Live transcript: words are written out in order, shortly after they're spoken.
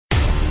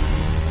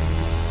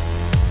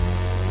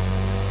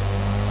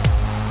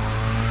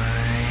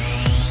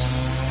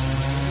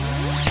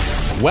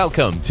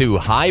Welcome to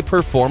High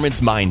Performance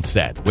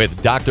Mindset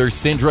with Dr.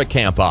 Cindra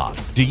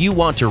Kamphoff. Do you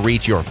want to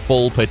reach your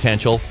full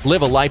potential?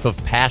 Live a life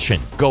of passion.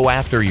 Go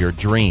after your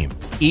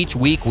dreams. Each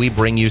week, we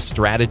bring you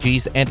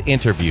strategies and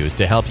interviews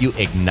to help you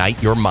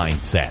ignite your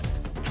mindset.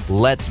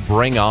 Let's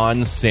bring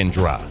on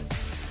Cindra.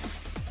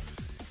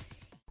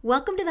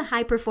 Welcome to the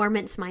High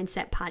Performance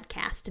Mindset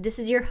Podcast. This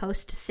is your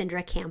host,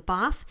 Cindra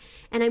Kamphoff,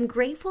 and I'm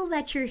grateful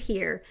that you're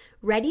here,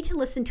 ready to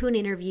listen to an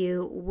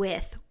interview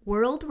with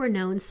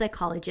world-renowned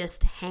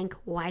psychologist Hank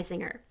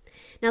Weisinger.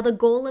 Now, the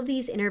goal of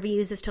these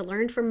interviews is to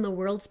learn from the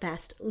world's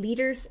best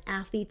leaders,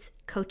 athletes,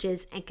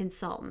 coaches, and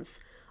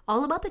consultants,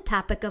 all about the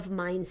topic of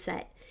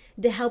mindset,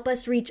 to help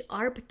us reach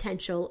our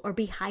potential or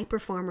be high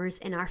performers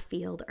in our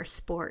field or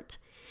sport.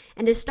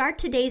 And to start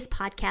today's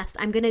podcast,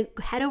 I'm going to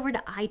head over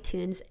to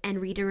iTunes and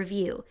read a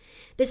review.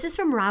 This is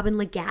from Robin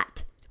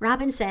Legat.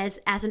 Robin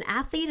says, as an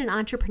athlete and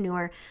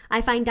entrepreneur,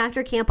 I find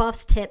Dr.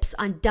 Kamphoff's tips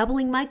on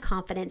doubling my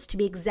confidence to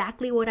be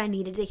exactly what I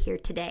needed to hear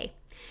today.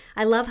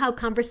 I love how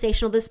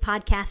conversational this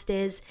podcast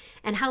is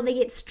and how they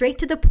get straight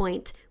to the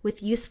point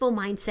with useful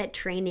mindset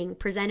training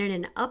presented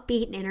in an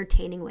upbeat and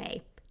entertaining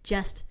way.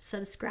 Just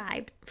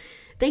subscribe.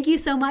 Thank you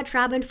so much,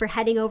 Robin, for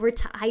heading over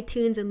to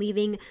iTunes and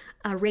leaving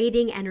a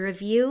rating and a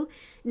review.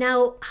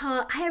 Now,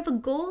 I have a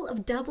goal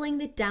of doubling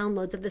the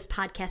downloads of this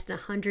podcast in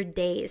 100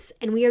 days,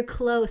 and we are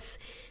close.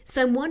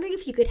 So I'm wondering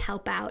if you could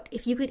help out.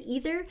 If you could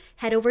either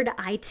head over to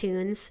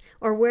iTunes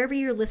or wherever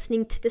you're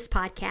listening to this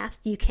podcast,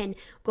 you can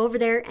go over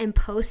there and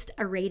post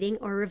a rating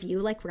or review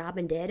like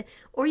Robin did,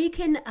 or you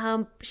can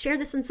share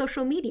this on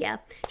social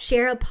media.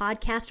 Share a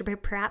podcast or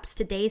perhaps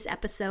today's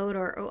episode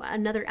or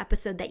another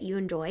episode that you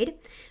enjoyed.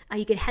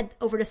 You could head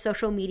over to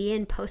social media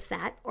and post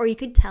that, or you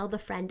could tell the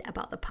friend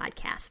about the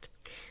podcast.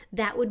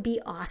 That would be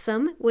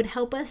awesome, would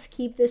help us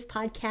keep this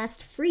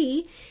podcast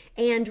free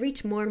and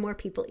reach more and more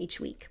people each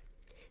week.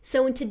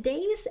 So in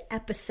today's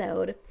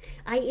episode,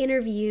 I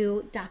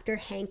interview Dr.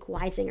 Hank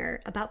Weisinger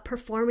about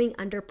performing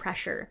under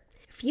pressure.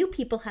 Few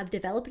people have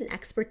developed an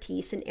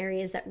expertise in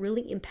areas that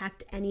really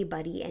impact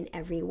anybody and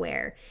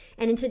everywhere.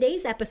 And in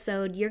today's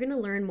episode, you're going to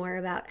learn more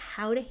about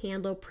how to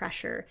handle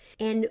pressure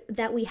and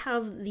that we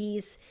have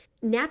these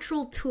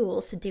natural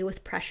tools to deal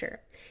with pressure.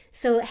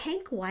 So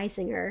Hank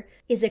Weisinger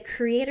is a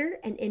creator,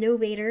 an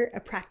innovator, a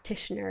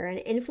practitioner, an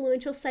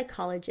influential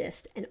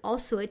psychologist, and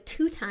also a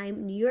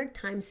 2-time New York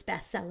Times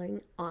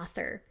bestselling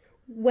author.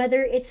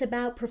 Whether it's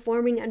about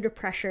performing under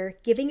pressure,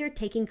 giving or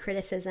taking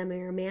criticism,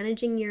 or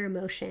managing your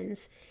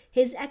emotions,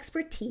 his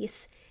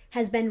expertise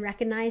has been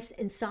recognized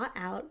and sought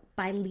out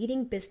by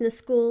leading business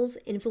schools,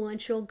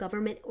 influential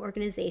government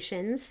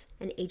organizations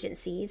and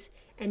agencies,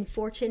 and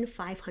Fortune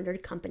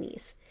 500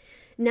 companies.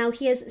 Now,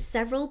 he has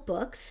several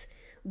books.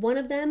 One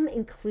of them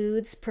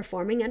includes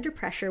Performing Under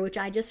Pressure, which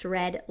I just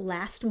read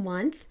last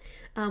month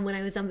when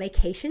I was on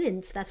vacation.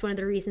 And so that's one of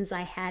the reasons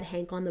I had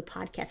Hank on the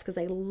podcast, because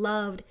I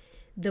loved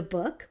the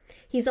book.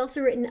 He's also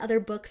written other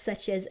books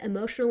such as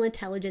Emotional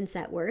Intelligence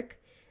at Work,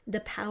 The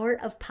Power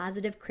of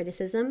Positive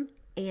Criticism,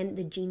 and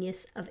The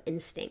Genius of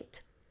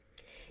Instinct.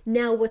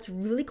 Now, what's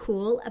really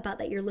cool about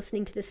that you're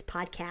listening to this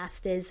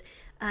podcast is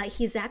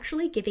he's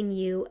actually giving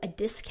you a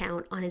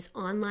discount on his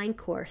online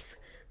course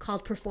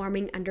called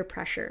Performing Under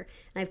Pressure.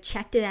 And I've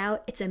checked it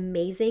out. It's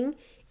amazing.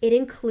 It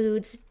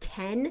includes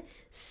 10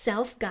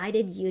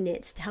 self-guided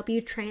units to help you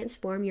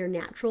transform your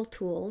natural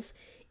tools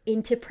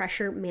into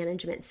pressure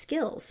management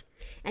skills.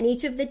 And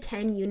each of the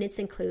 10 units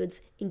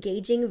includes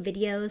engaging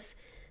videos,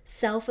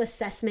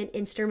 self-assessment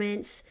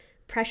instruments,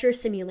 pressure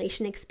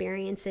simulation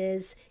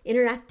experiences,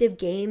 interactive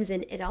games,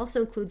 and it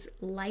also includes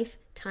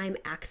lifetime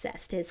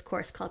access to his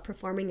course called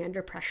Performing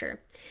Under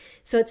Pressure.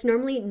 So it's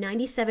normally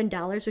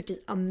 $97, which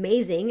is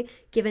amazing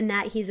given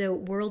that he's a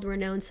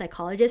world-renowned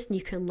psychologist and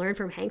you can learn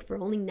from Hank for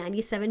only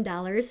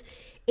 $97.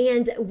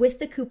 And with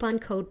the coupon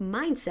code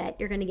MINDSET,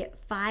 you're going to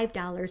get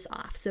 $5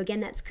 off. So again,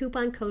 that's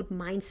coupon code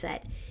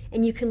MINDSET.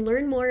 And you can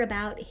learn more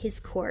about his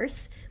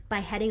course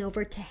by heading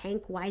over to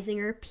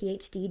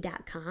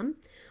hankweisingerphd.com.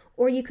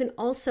 Or you can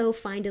also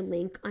find a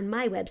link on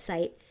my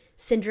website,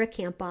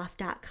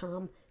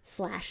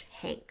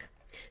 cindrakamphoff.com/Hank.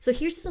 So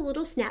here's just a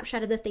little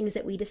snapshot of the things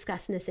that we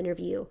discussed in this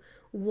interview,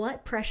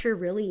 what pressure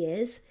really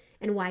is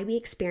and why we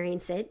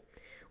experience it,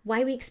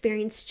 why we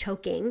experience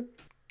choking,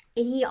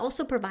 and he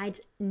also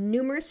provides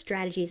numerous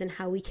strategies on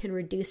how we can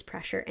reduce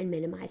pressure and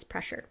minimize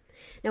pressure.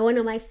 Now, one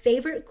of my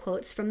favorite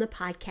quotes from the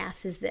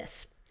podcast is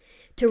this: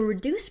 to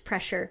reduce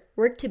pressure,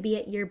 work to be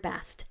at your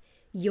best.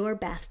 Your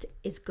best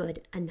is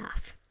good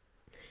enough.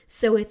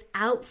 So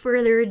without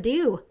further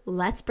ado,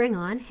 let's bring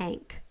on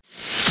Hank.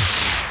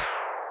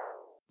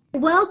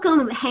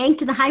 Welcome, Hank,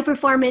 to the High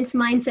Performance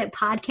Mindset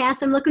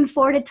Podcast. I'm looking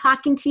forward to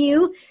talking to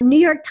you. New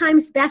York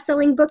Times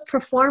bestselling book,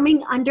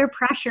 Performing Under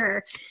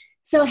Pressure.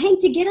 So,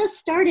 Hank, to get us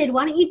started,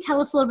 why don't you tell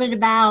us a little bit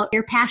about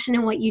your passion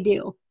and what you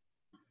do?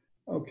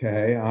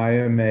 Okay, I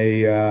am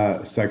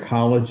a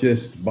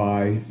psychologist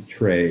by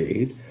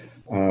trade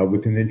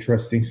with an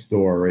interesting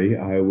story.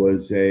 I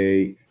was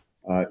a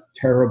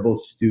terrible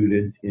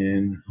student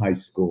in high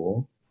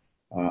school.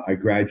 I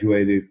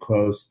graduated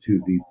close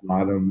to the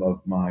bottom of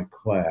my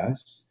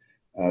class,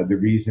 The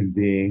reason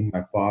being,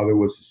 my father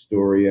was the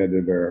story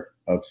editor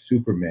of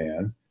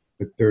Superman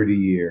for 30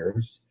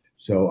 years.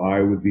 So I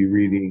would be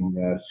reading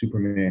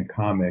Superman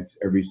comics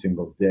every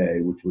single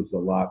day, which was a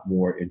lot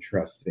more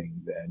interesting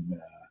than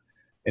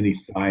any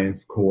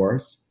science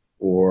course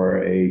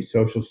or a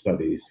social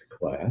studies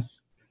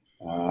class.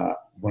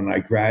 When I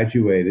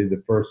graduated,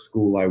 the first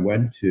school I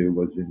went to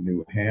was in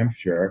New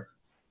Hampshire.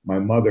 My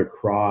mother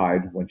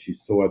cried when she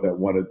saw that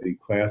one of the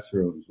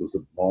classrooms was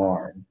a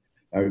barn.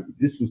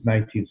 This was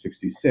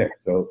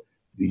 1966, so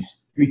these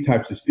three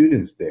types of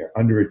students there: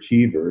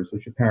 underachievers,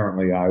 which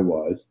apparently I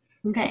was,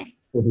 Okay.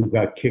 who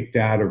got kicked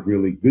out of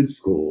really good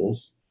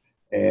schools,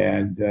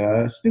 and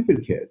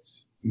stupid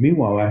kids.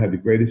 Meanwhile, I had the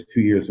greatest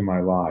 2 years of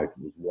my life.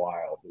 It was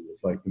wild. It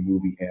was like the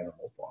movie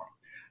Animal Farm.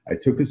 I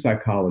took a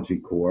psychology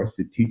course.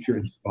 The teacher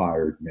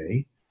inspired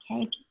me.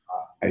 Okay.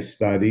 I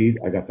studied.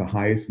 I got the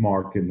highest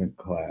mark in the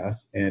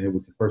class, and it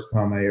was the first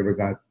time I ever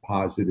got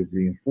positive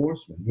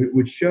reinforcement,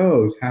 which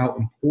shows how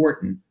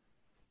important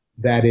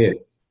that is.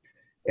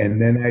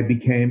 And then I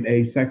became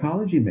a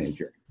psychology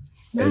major.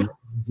 And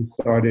Nice.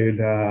 started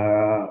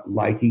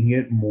liking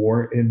it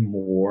more and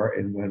more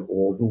and went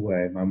all the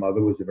way. My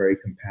mother was a very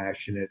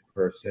compassionate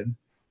person,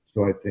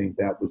 so I think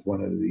that was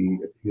one of the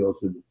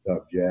appeals of the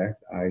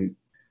subject.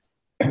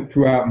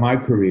 Throughout my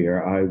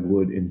career, I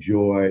would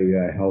enjoy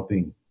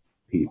helping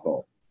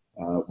people.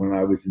 When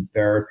I was in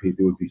therapy,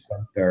 there would be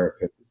some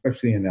therapists,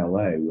 especially in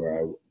LA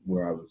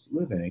where I was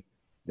living,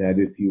 that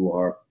if you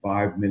are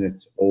 5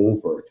 minutes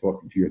over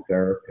talking to your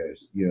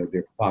therapist,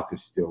 their clock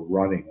is still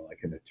running like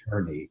an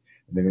attorney,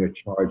 and they're going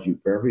to charge you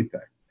for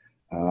everything.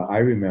 I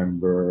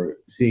remember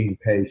seeing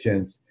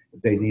patients,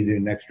 if they needed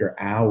an extra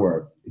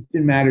hour, it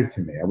didn't matter to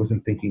me. I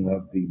wasn't thinking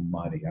of the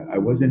money. I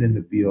wasn't in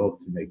the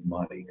field to make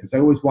money because I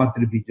always wanted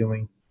to be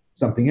doing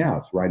something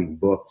else, writing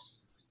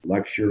books,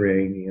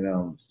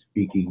 lecturing,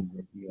 speaking,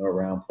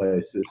 around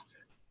places.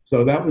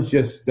 So that was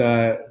just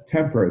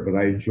temporary, but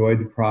I enjoyed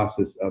the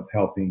process of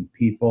helping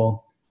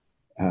people,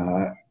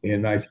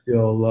 and I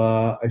still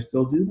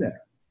do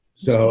that.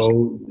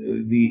 So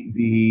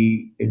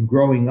the in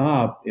growing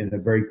up in a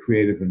very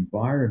creative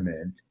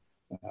environment,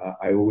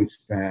 I always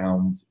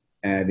found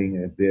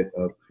adding a bit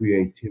of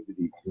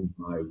creativity to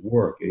my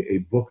work. A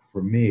book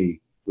for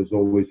me was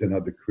always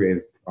another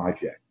creative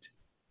project.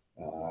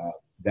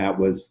 That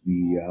was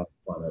the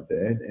fun of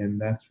it, and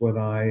that's what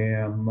I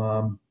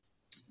am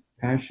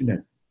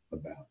passionate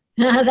about.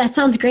 That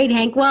sounds great,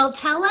 Hank. Well,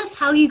 tell us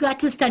how you got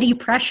to study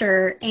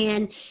pressure.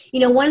 And,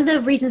 one of the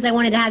reasons I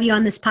wanted to have you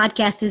on this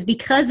podcast is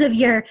because of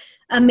your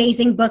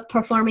amazing book,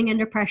 Performing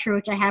Under Pressure,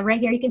 which I have right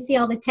here. You can see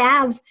all the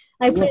tabs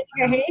I put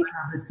here, Hank.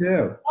 I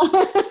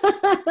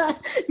have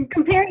it too.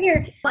 Compare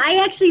here.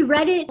 I actually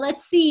read it,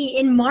 let's see,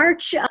 in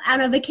March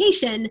on a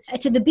vacation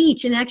to the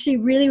beach, and actually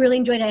really, really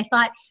enjoyed it. I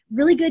thought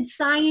really good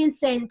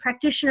science and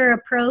practitioner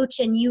approach.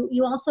 And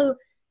you also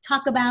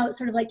talk about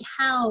sort of like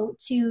how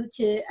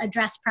to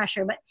address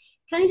pressure. But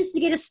kind of just to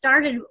get us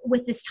started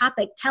with this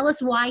topic, tell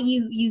us why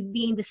you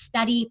being to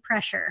study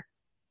pressure.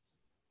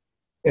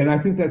 And I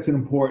think that's an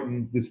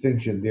important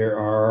distinction. There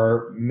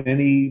are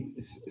many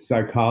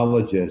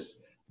psychologists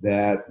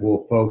that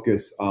will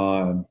focus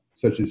on,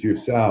 such as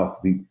yourself,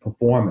 the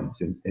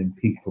performance and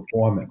peak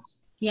performance.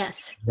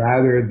 Yes.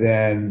 Rather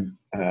than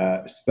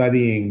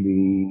studying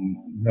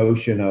the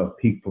notion of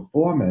peak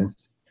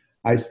performance,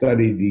 I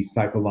studied the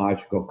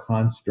psychological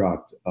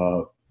construct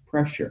of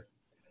pressure.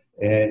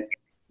 And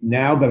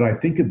now that I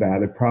think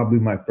about it, probably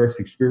my first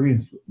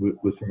experience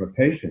was from a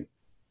patient.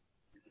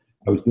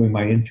 I was doing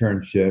my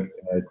internship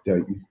at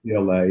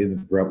UCLA in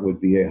the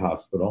Brentwood VA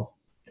hospital,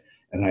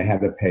 and I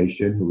had a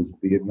patient who was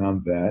a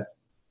Vietnam vet.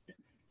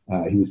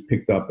 He was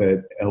picked up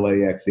at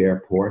LAX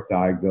airport,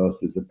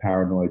 diagnosed as a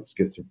paranoid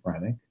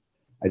schizophrenic.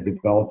 I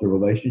developed a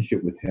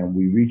relationship with him.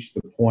 We reached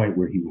the point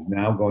where he was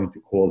now going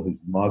to call his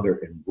mother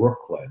in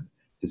Brooklyn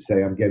to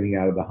say, I'm getting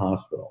out of the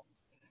hospital.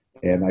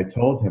 And I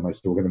told him, I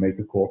said, we're going to make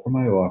a call from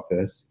my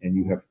office, and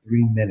you have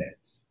 3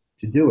 minutes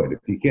to do it. If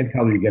you can't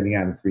tell her you're getting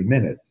out in 3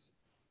 minutes,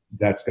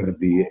 that's going to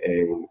be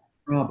a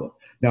problem.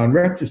 Now, in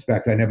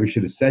retrospect, I never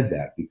should have said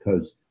that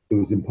because it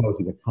was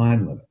imposing a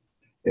time limit.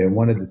 And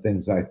one of the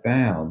things I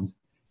found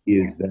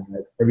is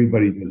that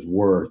everybody does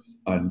worse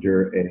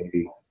under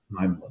a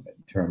time limit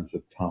in terms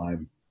of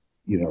time,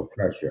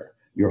 pressure.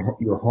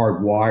 You're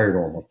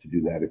hardwired almost to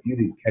do that. If you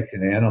didn't catch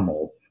an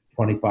animal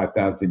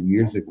 25,000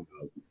 years ago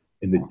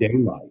in the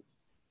daylight,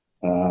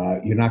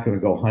 you're not going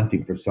to go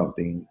hunting for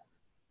something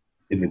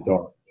in the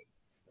dark.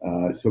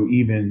 So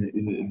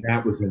even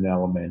that was an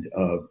element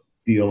of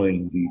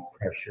feeling the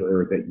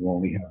pressure that you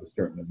only have a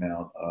certain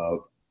amount of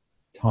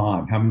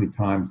time. How many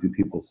times do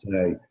people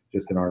say,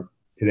 just in our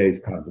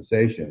today's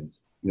conversations,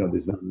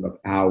 there's not enough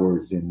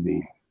hours in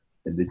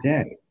the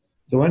day?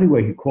 So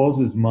anyway, he calls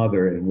his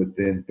mother, and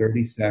within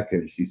 30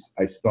 seconds,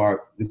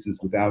 this is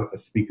without a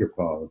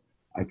speakerphone,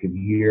 I can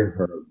hear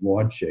her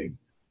launching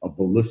a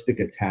ballistic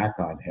attack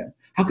on him.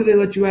 How could they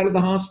let you out of the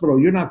hospital?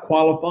 You're not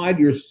qualified,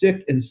 you're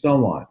sick, and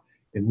so on.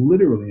 And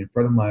literally in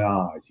front of my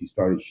eyes, he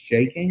started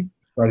shaking,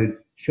 started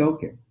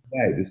choking.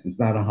 Hey, this is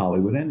not a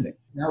Hollywood ending.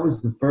 That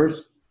was the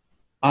first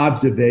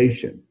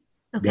observation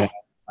Okay. that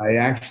I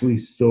actually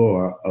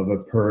saw of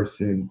a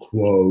person,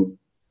 quote,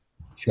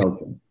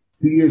 choking.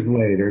 2 years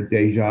later,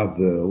 deja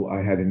vu,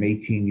 I had an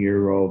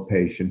 18-year-old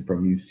patient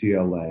from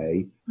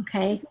UCLA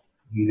Okay.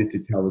 needed to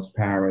tell his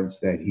parents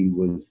that he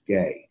was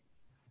gay.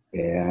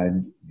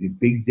 And the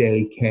big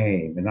day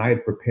came, and I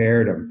had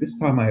prepared him. This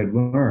time I had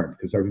learned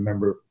because I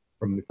remember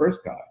from the first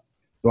guy.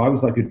 So I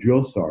was like a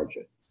drill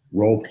sergeant,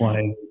 role Okay.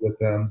 playing with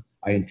him.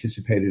 I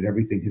anticipated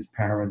everything his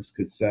parents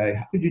could say.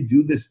 How could you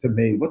do this to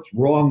me? What's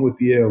wrong with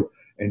you?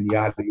 And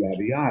yada,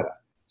 yada, yada.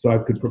 So I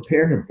could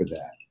prepare him for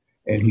that.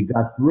 And he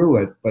got through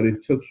it, but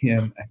it took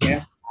him a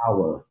half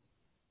hour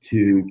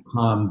to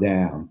calm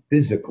down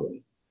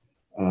physically.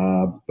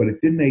 But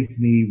it did make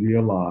me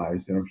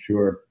realize, and I'm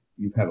sure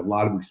you've had a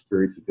lot of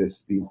experience with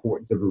this, the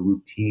importance of a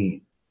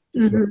routine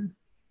to sort of Hmm.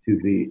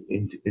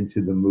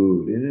 into the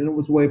mood. And it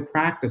was a way of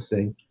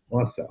practicing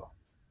also.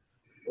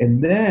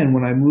 And then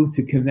when I moved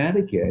to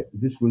Connecticut,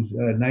 this was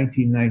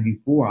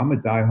 1994. I'm a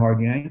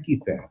diehard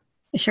Yankee fan.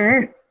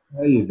 Sure. I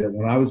tell you that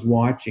when I was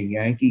watching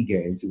Yankee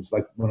games, it was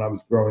like when I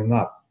was growing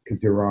up because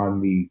they were on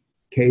the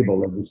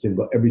cable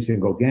every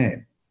single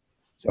game.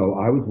 So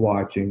I was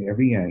watching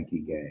every Yankee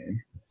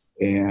game,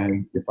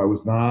 and if I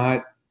was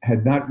not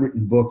had not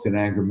written books in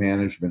anger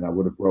management, I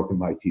would have broken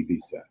my TV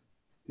set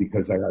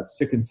because I got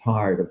sick and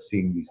tired of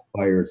seeing these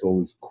players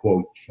always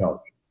quote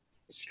choke,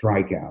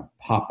 strikeout,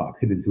 pop up,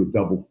 hit into a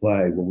double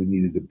play when we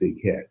needed a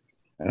big hit.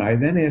 And I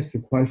then asked the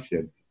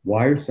question,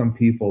 why are some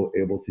people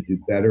able to do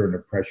better in a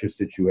pressure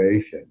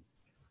situation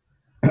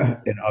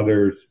and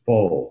others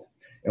fold?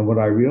 And what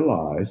I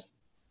realized,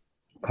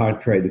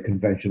 contrary to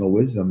conventional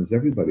wisdom, is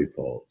everybody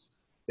folds.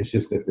 It's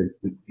just that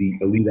the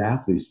elite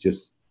athletes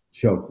just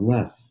choke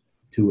less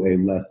to a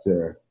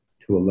lesser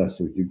to a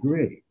lesser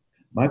degree.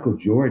 Michael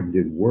Jordan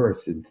did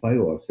worse in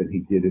playoffs than he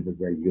did in the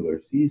regular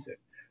season.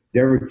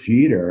 Derek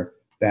Jeter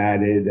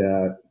batted,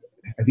 I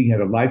think he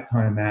had a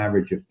lifetime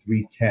average of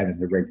 310 in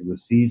the regular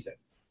season.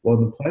 Well,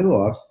 in the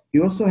playoffs, he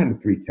also had a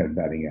 310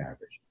 batting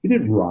average. He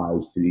didn't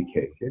rise to the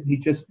occasion. He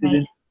just Right.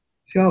 didn't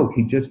choke.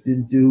 He just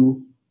didn't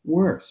do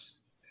worse.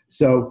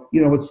 So,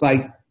 it's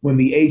like when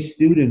the A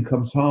student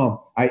comes home,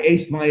 I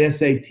aced my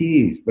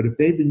SATs, but if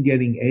they've been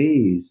getting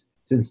A's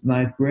since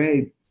ninth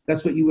grade,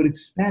 that's what you would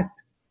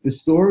expect. The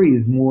story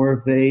is more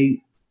if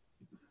they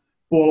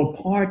fall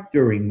apart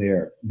during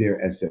their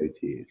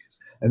SATs.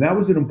 And that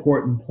was an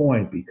important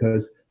point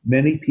because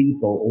many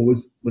people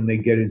always, when they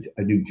get into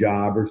a new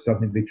job or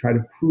something, they try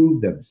to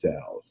prove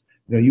themselves.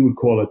 You would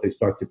call it they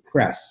start to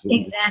press.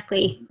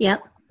 Exactly.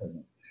 Yep.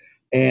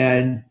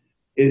 And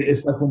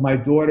it's like when my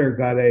daughter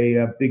got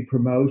a big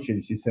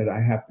promotion, she said, I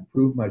have to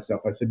prove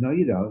myself. I said, no,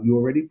 you don't. You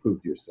already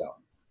proved yourself.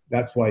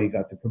 That's why you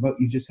got the promote.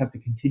 You just have to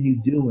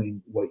continue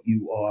doing what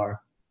you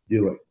are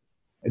doing.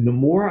 And the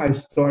more I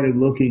started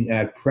looking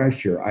at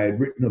pressure, I had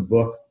written a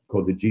book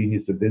called The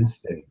Genius of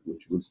Instinct,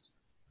 which was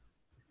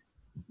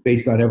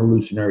based on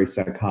evolutionary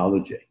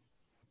psychology.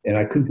 And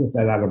I couldn't get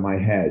that out of my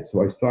head.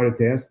 So I started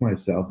to ask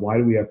myself, why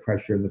do we have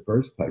pressure in the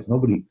first place?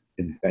 Nobody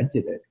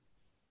invented it,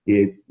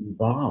 it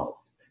evolved.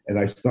 And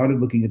I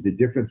started looking at the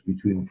difference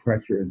between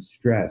pressure and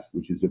stress,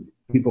 which is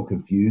people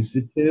confuse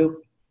the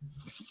two.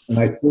 And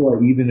I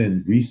saw even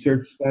in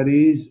research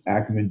studies,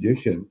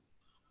 academicians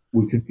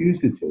would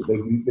confuse the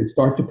two. They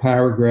start the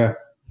paragraph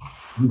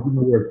using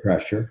the word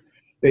pressure.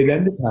 They'd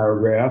end the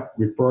paragraph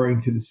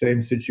referring to the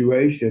same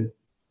situation,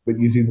 but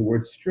using the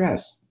word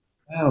stress.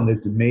 Now,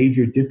 there's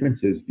major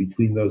differences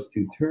between those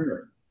two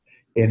terms.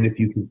 And if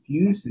you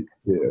confuse the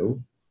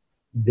two,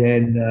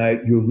 then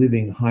you're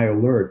living high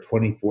alert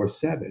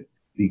 24/7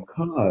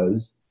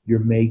 because you're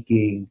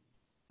making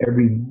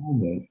every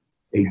moment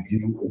a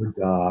do or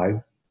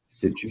die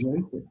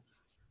situation.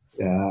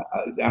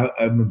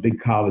 I'm a big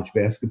college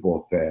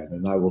basketball fan,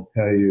 and I will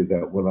tell you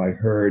that when I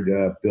heard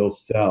Bill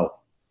Self,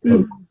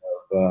 coach Mhm.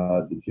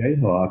 of the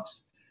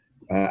Jayhawks,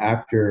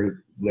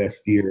 after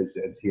last year's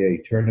NCAA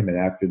tournament,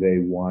 after they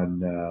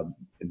won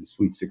in the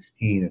Sweet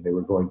 16 and they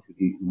were going to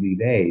the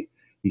Elite Eight,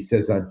 he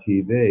says on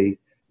TV,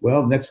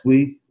 "Well, next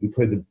week we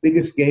play the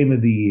biggest game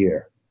of the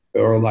year."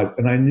 Or like,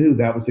 and I knew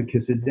that was a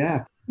kiss of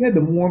death. Yeah, the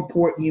more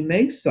important you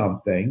make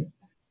something,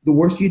 the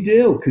worse you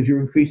do because you're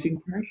increasing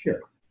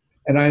pressure.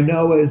 And I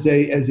know as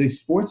a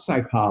sports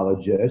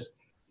psychologist,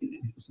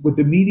 what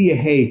the media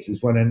hates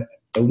is when an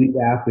elite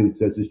athlete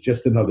says it's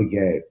just another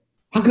game.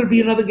 How could it be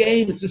another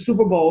game? It's the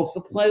Super Bowl, it's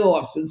the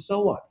playoffs, and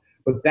so on.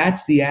 But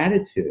that's the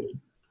attitude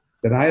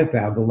that I have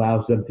found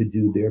allows them to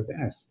do their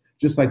best.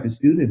 Just like the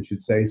student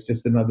should say, it's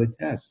just another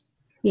test,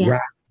 Yeah.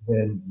 rather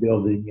than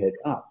building it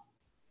up.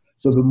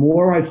 So the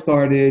more I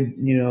started,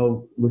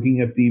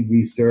 looking at the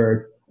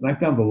research, and I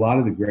found a lot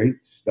of the great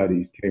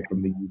studies came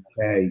from the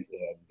UK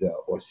and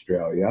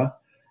Australia,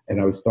 and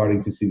I was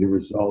starting to see the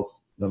results,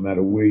 no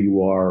matter where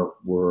you are,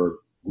 were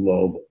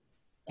global.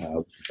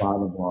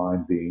 Bottom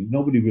line being,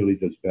 nobody really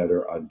does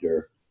better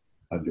under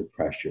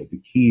pressure. The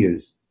key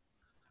is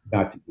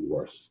not to do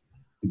worse,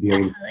 to be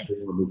able to Absolutely.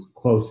 perform as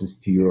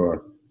closest to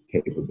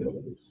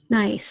capabilities.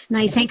 Nice,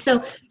 Hank.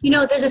 So,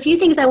 there's a few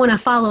things I want to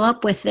follow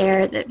up with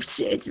there.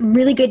 It's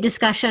really good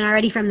discussion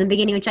already from the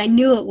beginning, which I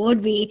knew it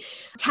would be.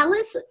 Tell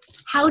us,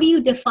 how do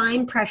you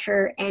define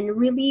pressure, and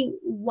really,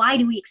 why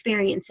do we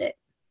experience it?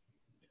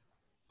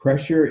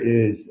 Pressure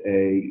is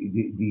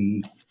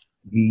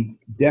the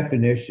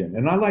definition,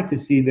 and I like to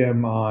see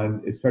them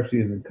on,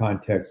 especially in the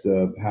context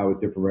of how it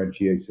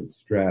differentiates from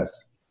stress,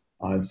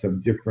 on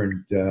some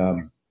different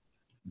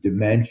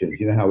dimensions.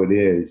 You know how it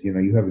is. You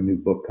have a new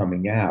book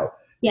coming out.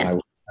 Yes. I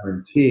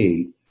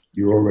guarantee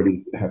you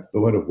already have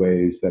thought of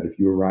ways that if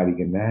you were writing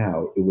it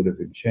now, it would have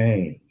been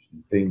changed.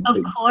 Of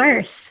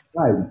course.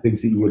 Right,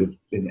 things that you would have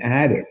been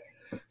added.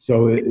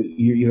 So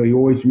you're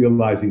always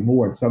realizing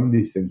more. And some of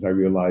these things I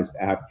realized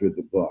after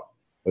the book.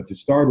 But to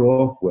start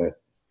off with,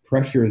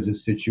 pressure is a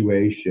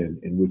situation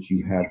in which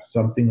you have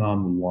something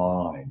on the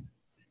line,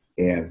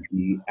 and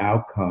the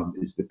outcome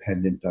is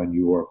dependent on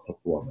your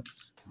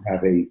performance. You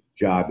have a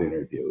job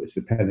interview; it's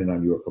dependent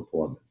on your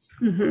performance.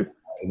 Mm-hmm.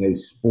 In a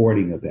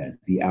sporting event,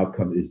 the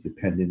outcome is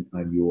dependent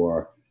on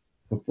your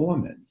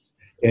performance.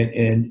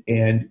 And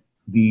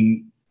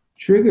the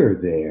trigger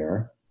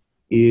there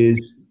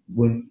is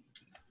when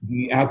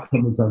the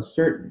outcome is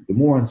uncertain. The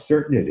more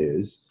uncertain it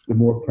is, the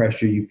more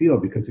pressure you feel,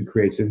 because it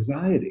creates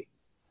anxiety.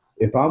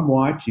 If I'm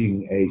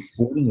watching a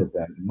sporting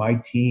event, my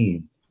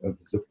team, if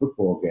it's a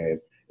football game,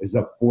 is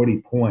up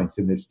 40 points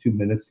and there's 2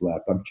 minutes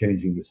left, I'm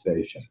changing the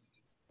station.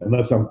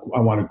 Unless I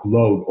want to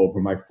gloat over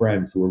my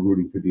friends who are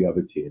rooting for the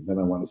other team, then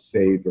I want to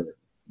savor,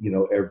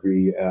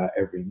 every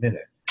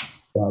minute.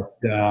 But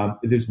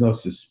there's no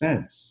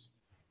suspense,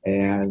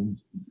 and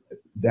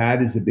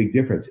that is a big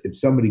difference. If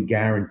somebody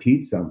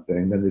guaranteed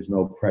something, then there's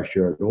no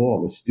pressure at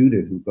all. A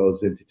student who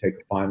goes in to take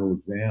a final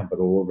exam but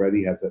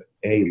already has an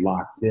A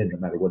locked in, no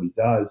matter what he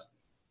does,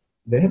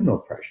 they have no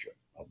pressure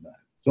on that.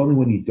 It's only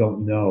when you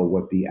don't know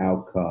what the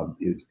outcome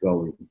is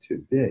going to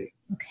be.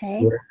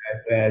 Okay.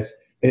 Whereas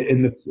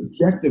in the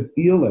subjective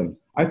feelings,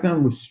 I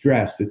found with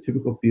stress, the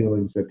typical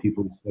feelings that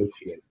people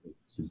associate with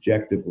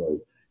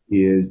subjectively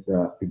is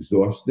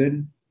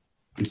exhausted.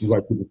 This is why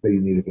people say you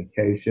need a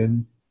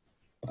vacation.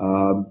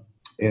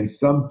 And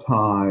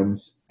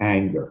sometimes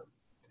anger.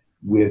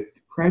 With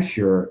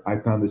pressure, I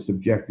found the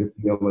subjective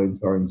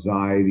feelings are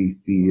anxiety,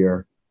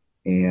 fear,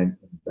 and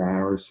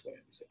embarrassment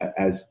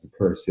as the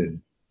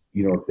person,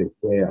 if they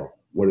fail,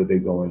 what are they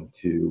going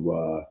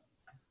to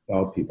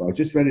tell people? I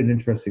just read an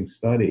interesting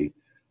study.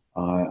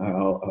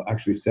 I'll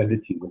actually send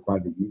it to you. You'll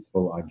find it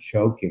useful, on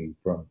choking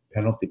from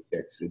penalty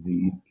kicks in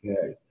the UK.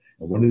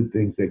 And one of the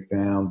things they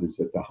found is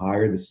that the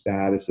higher the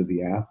status of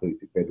the athlete,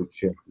 the better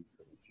chance of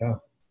the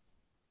choke,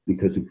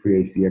 because it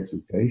creates the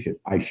expectation.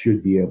 I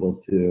should be able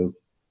to,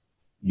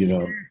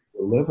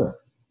 deliver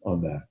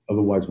on that.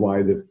 Otherwise, why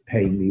are they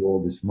paying me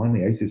all this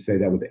money? I used to say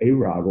that with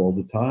A-Rod all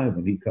the time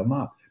when he'd come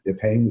up. They're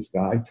paying this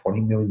guy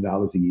 $20 million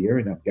a year,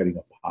 and I'm getting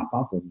a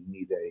pop-up when you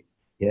need a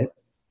hit,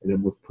 and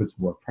then it puts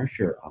more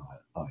pressure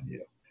on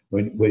you.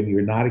 When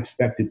you're not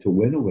expected to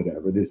win or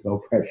whatever, there's no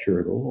pressure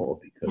at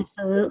all because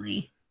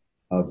absolutely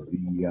of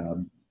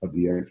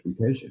the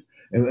expectation.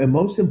 And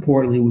most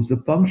importantly, it was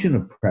the function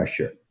of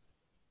pressure.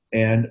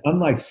 And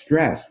unlike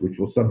stress, which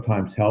will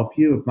sometimes help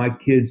you, if my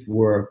kids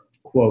were,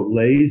 quote,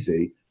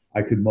 lazy,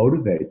 I could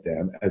motivate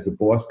them as a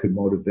boss could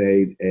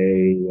motivate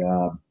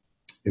a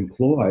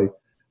employee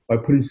by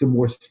putting some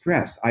more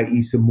stress,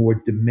 i.e. some more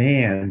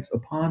demands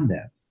upon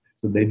them.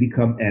 So they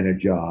become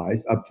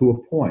energized up to a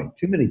point.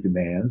 Too many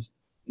demands,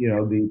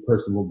 the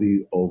person will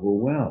be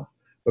overwhelmed.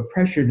 But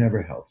pressure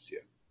never helps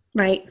you.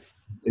 Right.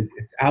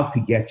 It's out to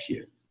get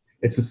you.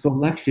 It's a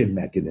selection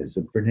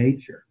mechanism for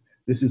nature.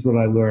 This is what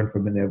I learned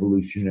from an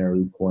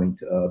evolutionary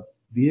point of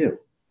view.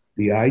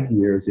 The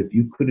idea is if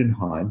you couldn't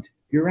hunt,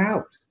 you're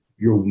out.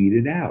 You're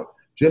weeded out.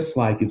 Just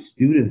like if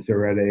students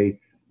are at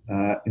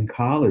in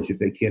college, if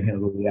they can't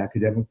handle the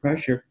academic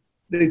pressure,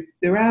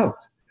 they're out.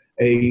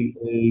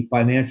 A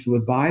financial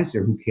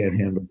advisor who can't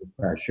handle the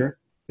pressure,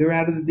 they're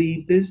out of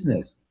the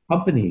business.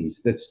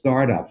 Companies that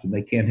startups and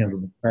they can't handle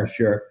the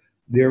pressure,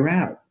 they're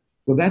out.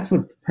 So that's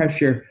what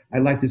pressure, I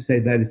like to say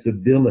that it's a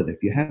villain.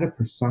 If you had to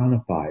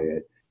personify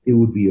it, it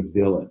would be a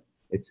villain.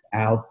 It's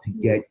out to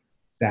get,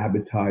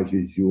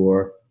 sabotages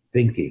your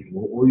thinking,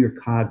 all your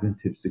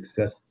cognitive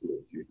success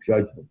tools, your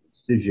judgment,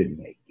 decision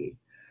making,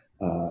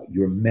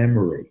 your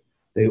memory.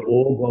 They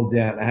all go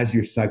down, as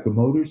your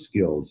psychomotor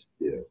skills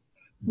do.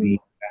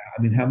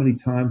 How many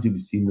times have you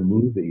seen the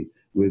movie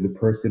where the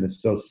person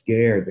is so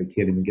scared they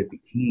can't even get the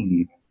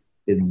keys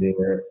in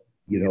their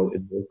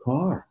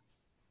car?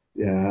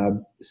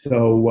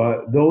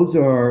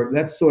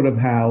 That's sort of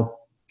how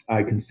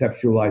I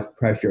conceptualize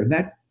pressure, and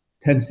that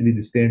tends to be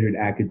the standard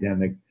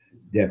academic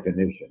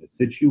definition: a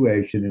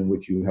situation in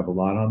which you have a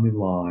lot on the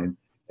line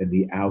and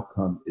the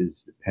outcome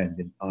is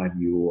dependent on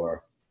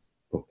your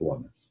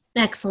performance.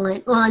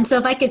 Excellent. Well, and so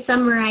if I could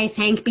summarize,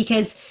 Hank,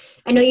 because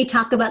I know you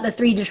talk about the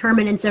 3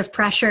 determinants of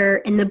pressure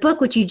in the book,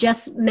 which you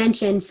just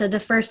mentioned. So the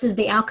first is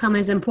the outcome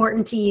is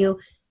important to you.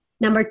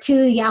 Number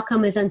two, the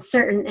outcome is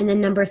uncertain. And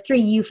then number three,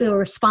 you feel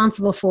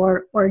responsible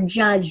for or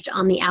judged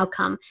on the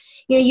outcome.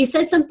 You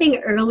said something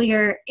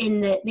earlier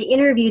in the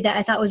interview that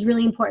I thought was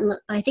really important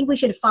that I think we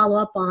should follow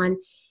up on.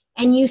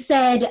 And you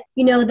said,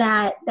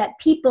 that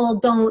people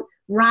don't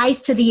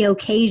rise to the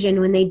occasion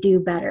when they do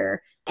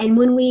better. And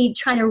when we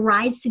try to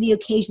rise to the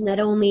occasion, that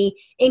only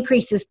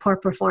increases poor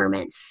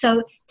performance.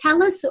 So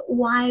tell us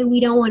why we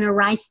don't want to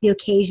rise to the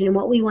occasion and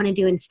what we want to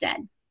do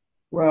instead.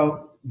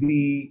 Well,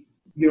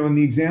 in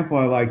the example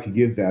I like to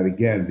give that,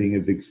 again, being a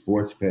big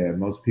sports fan,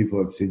 most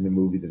people have seen the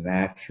movie The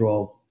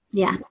Natural.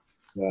 Yeah.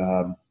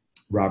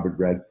 Robert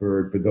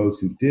Redford. For those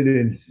who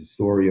didn't, it's the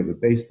story of a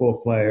baseball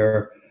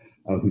player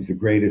who's the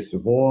greatest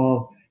of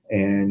all.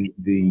 And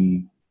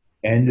the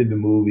end of the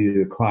movie,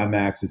 the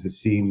climax, is a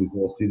scene we've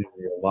all seen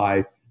in real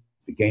life.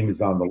 The game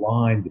is on the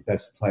line. The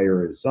best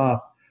player is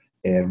up.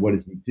 And what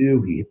does he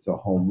do? He hits a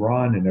home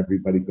run and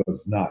everybody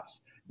goes nuts.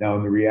 Now,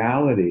 in the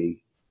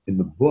reality, in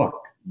the book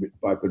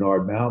by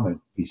Bernard Malman,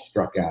 he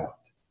struck out.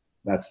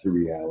 That's the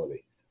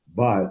reality.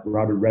 But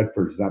Robert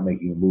Redford is not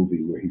making a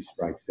movie where he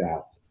strikes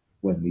out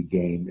when the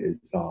game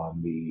is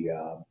on the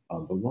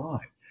line.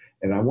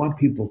 And I want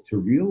people to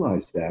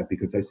realize that,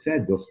 because I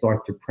said they'll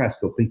start to press.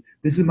 They'll think,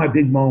 this is my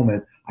big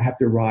moment. I have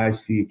to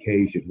rise to the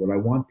occasion. What I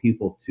want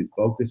people to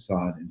focus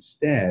on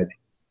instead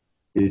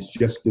is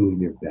just doing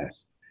their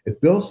best.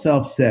 If Bill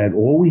Self said,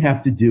 all we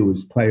have to do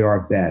is play our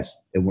best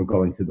and we're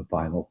going to the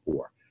Final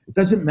Four. It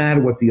doesn't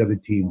matter what the other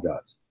team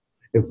does.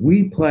 If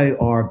we play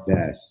our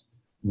best,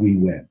 we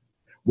win.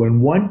 When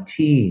one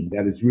team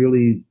that is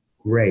really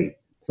great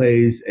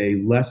plays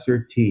a lesser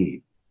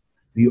team,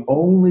 the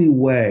only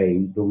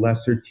way the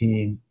lesser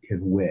team can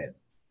win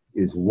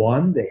is,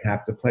 one, they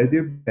have to play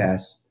their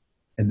best,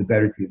 and the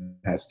better team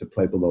has to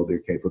play below their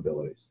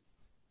capabilities.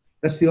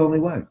 That's the only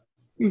way.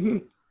 Mm-hmm.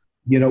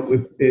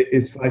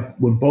 It's like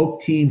when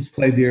both teams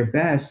play their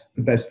best,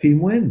 the best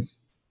team wins.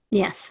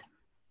 Yes.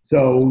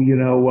 So,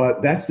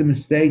 that's the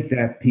mistake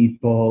that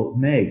people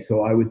make.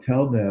 So I would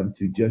tell them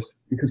to just,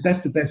 because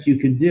that's the best you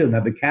can do. Now,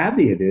 the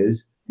caveat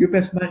is your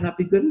best might not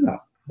be good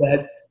enough.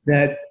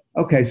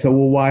 Okay, so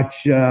we'll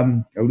watch,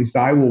 at least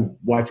I will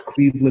watch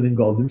Cleveland and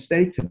Golden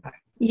State tonight.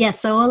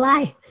 Yes, so will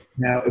I.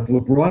 Now, if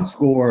LeBron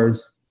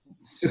scores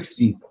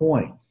 60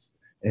 points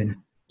and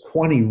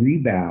 20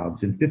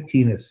 rebounds and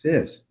 15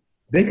 assists,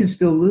 they can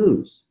still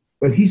lose.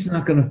 But he's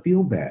not going to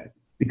feel bad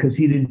because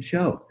he didn't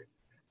choke.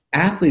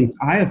 Athletes,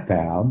 I have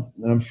found,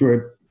 and I'm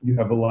sure you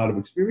have a lot of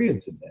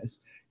experience in this,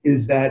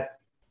 is that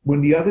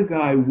when the other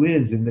guy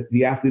wins and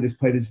the athlete has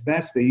played his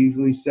best, they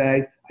usually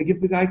say, I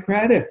give the guy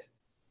credit.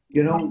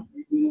 It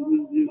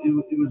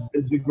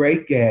was a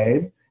great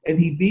game, and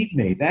he beat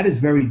me. That is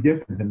very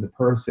different than the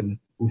person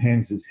who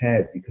hangs his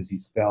head because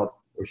he's felt,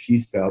 or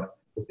she's felt,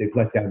 that they've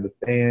let down the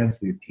fans,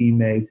 their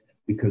teammates,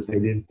 because they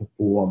didn't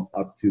perform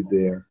up to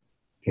their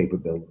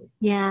capability.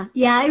 Yeah.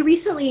 I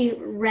recently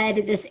read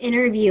this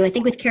interview, I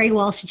think with Carrie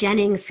Walsh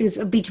Jennings, who's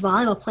a beach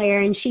volleyball player,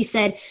 and she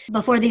said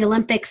before the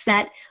Olympics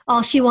that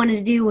all she wanted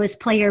to do was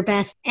play her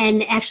best,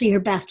 and actually her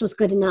best was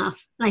good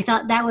enough. And I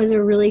thought that was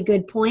a really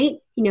good point,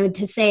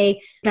 to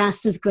say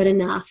best is good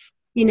enough,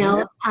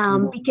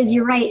 because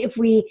you're right. If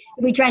we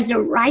try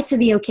to rise to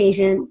the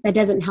occasion, that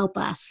doesn't help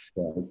us.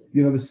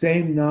 The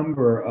same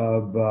number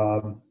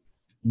of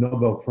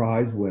Nobel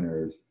Prize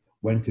winners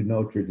went to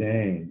Notre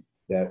Dame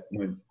that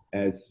went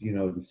as,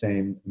 the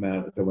same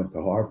amount that went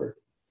to Harvard.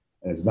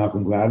 As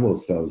Malcolm Gladwell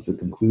says, the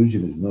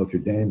conclusion is Notre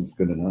Dame is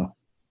good enough.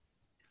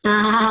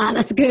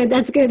 That's good.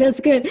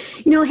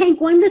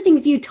 Hank, one of the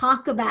things you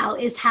talk about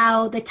is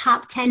how the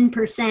top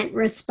 10%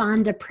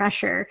 respond to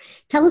pressure.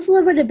 Tell us a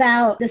little bit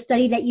about the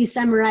study that you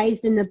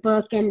summarized in the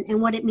book and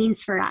what it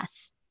means for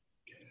us.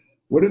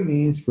 What it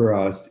means for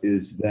us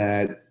is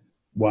that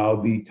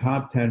while the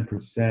top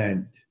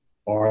 10%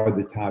 are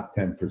the top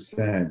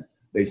 10%,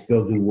 they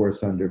still do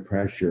worse under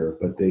pressure,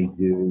 but they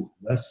do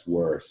less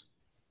worse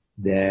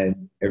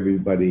than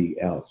everybody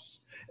else.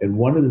 And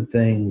one of the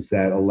things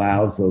that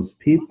allows those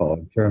people,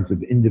 in terms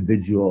of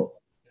individual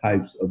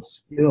types of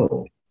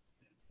skill,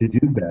 to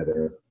do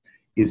better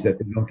is that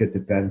they don't get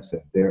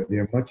defensive.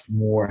 They're much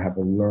more have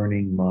a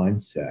learning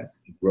mindset,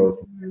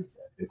 growth mindset,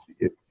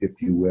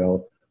 if you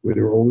will, where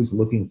they're always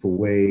looking for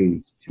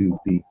ways to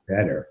be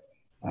better.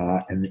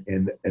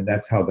 And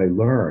that's how they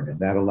learn, and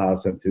that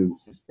allows them to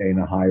sustain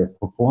a higher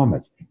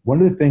performance.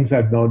 One of the things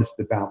I've noticed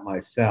about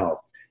myself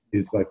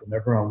is, like,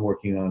 whenever I'm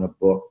working on a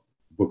book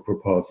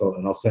proposal,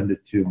 and I'll send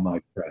it to my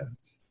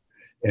friends,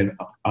 and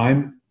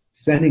I'm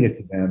sending it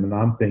to them, and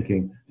I'm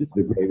thinking, this is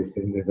the greatest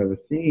thing they've ever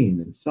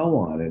seen, and so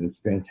on, and it's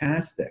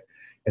fantastic.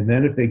 And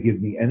then if they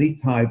give me any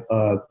type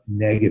of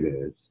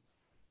negatives,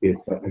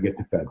 it's like I get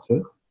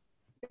defensive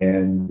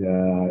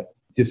and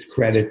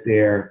discredit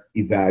their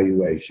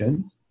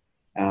evaluation.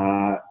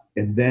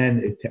 And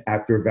then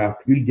after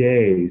about 3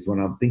 days, when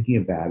I'm thinking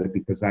about it,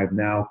 because I've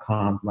now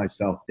calmed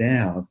myself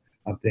down,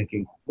 I'm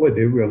thinking, boy,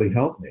 they really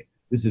helped me.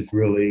 This is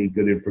really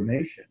good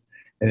information.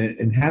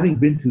 And having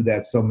been through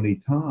that so many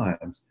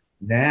times,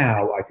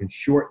 now I can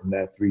shorten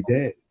that 3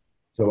 days.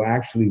 So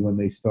actually, when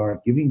they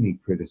start giving me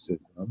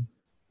criticism,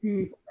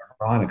 Mm.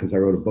 Ironic, because I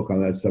wrote a book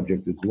on that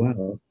subject as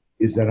well,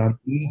 is that I'm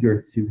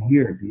eager to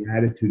hear. The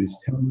attitude is,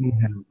 tell me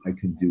how I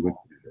can do it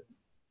better.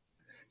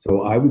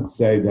 So I would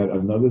say that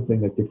another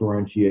thing that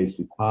differentiates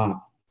the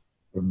top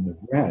from the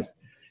rest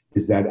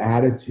is that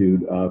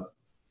attitude of,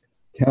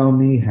 tell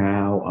me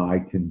how I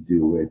can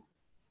do it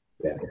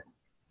better.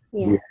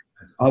 Yeah.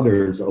 Whereas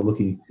others are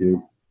looking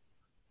to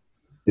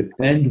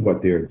defend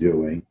what they're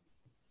doing,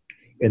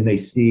 and they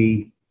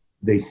see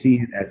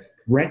it as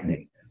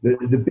threatening. The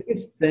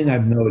biggest thing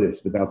I've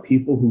noticed about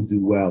people who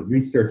do well,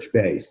 research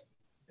based,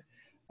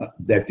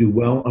 that do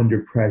well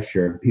under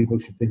pressure, people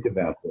should think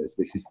about this.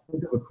 They should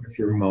think of a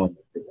pressure moment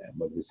for them,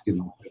 whether it's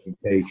giving a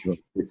presentation or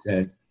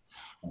present,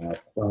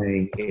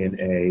 playing in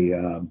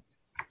a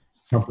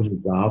company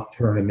golf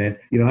tournament.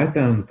 I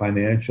found in the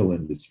financial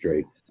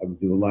industry, I would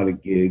do a lot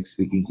of gigs,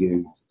 speaking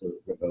gigs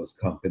for those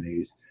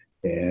companies,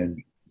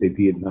 and they'd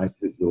be at nice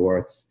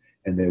resorts,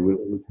 and they would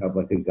always have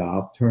like a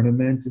golf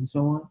tournament and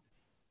so on.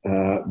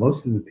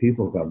 Most of the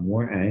people got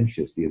more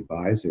anxious, the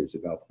advisors,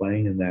 about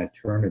playing in that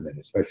tournament,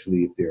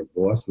 especially if their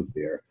boss was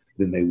there,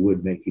 than they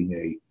would making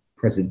a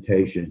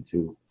presentation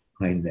to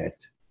high net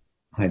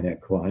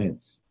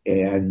clients.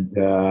 And,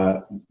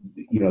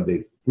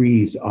 they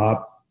freeze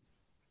up.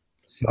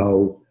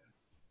 So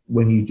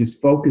when you just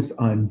focus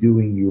on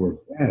doing your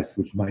best,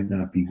 which might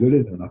not be good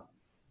enough,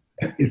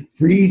 it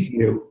frees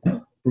you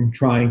from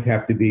trying to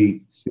have to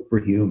be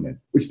superhuman,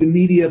 which the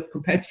media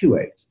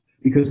perpetuates,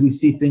 because we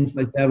see things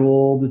like that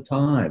all the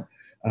time.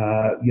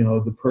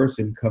 The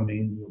person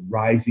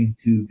rising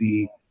to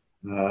the,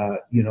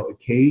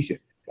 occasion.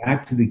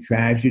 Back to the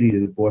tragedy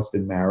of the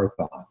Boston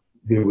Marathon.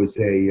 There was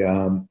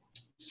a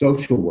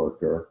social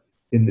worker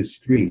in the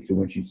streets, and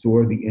when she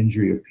saw the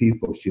injury of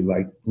people, she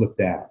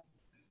flipped out.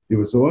 There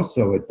was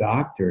also a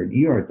doctor,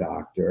 an ER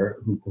doctor,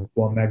 who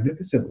performed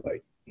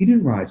magnificently. He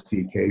didn't rise to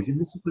the occasion.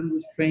 This is what he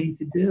was trained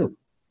to do.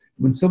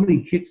 When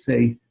somebody kicks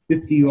a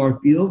 50-yard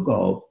field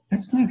goal,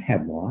 that's not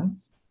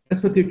headlines.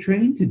 That's what they're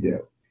trained to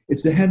do.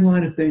 It's the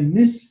headline if they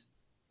miss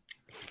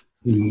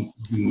the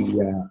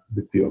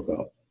field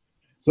goal.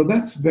 So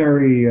that's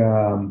very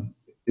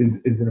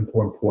is an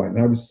important point.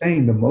 And I was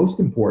saying the most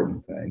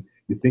important thing,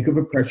 you think of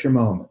a pressure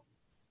moment,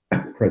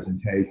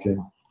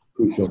 presentation,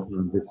 crucial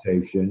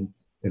conversation,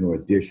 an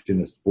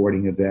audition, a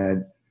sporting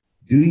event.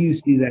 Do you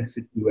see that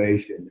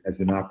situation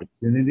as an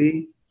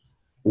opportunity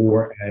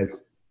or as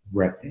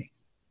threatening?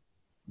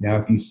 Now,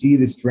 if you see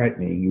it as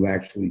threatening, you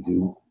actually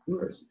do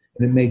worse.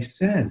 And it makes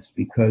sense,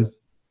 because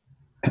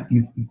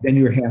then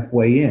you're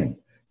halfway in.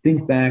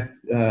 Think back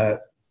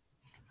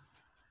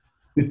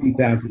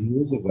 50,000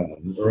 years ago,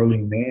 an early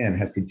man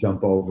has to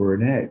jump over a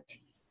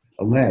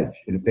ledge,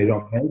 and if they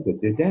don't make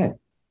it, they're dead.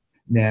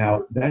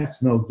 Now,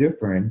 that's no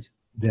different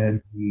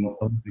than the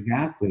Olympic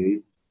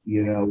athlete,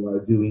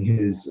 doing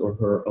his or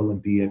her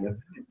Olympian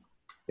event.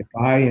 If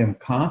I am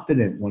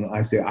confident when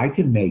I say, I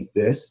can make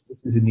this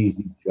is an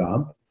easy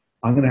jump,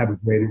 I'm going to have a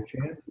greater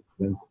chance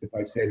than if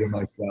I say to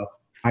myself,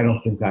 I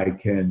don't think I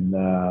can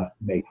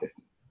make it.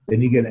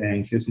 Then you get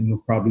anxious, and you'll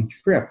probably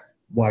trip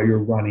while you're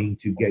running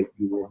to get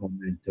your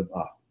momentum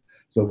up.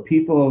 So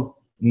people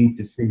need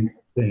to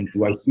think,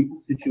 do I see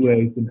the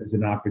situation as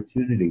an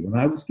opportunity? When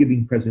I was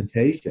giving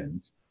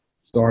presentations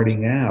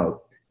starting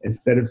out,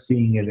 instead of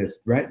seeing it as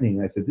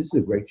threatening, I said, this is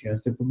a great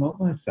chance to promote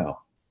myself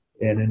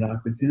and an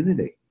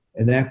opportunity.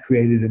 And that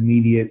created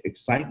immediate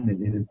excitement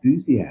and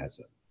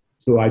enthusiasm.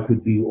 So I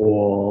could be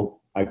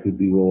all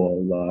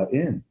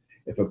in.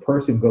 If a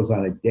person goes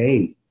on a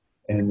date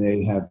and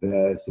they have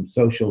some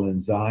social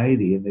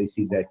anxiety, and they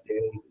see that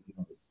date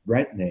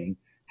threatening,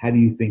 how do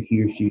you think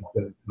he or she's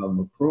going to come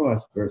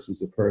across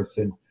versus a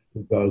person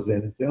who goes in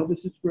and says, oh,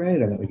 this is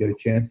great, I'm going to get a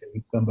chance to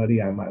meet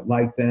somebody, I might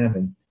like them,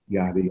 and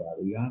yada,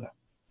 yada, yada.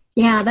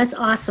 Yeah, that's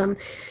awesome.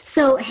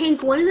 So,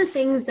 Hank, one of the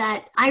things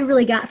that I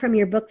really got from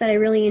your book that I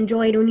really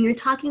enjoyed, when you're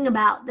talking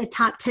about the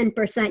top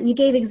 10%, you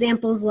gave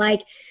examples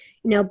like,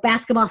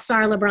 basketball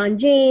star LeBron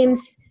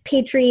James,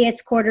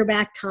 Patriots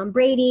quarterback Tom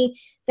Brady,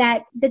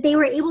 that they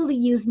were able to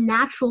use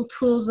natural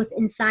tools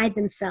inside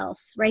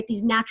themselves, right?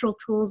 These natural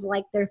tools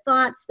like their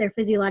thoughts, their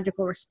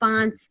physiological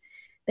response,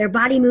 their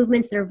body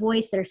movements, their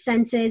voice, their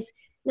senses.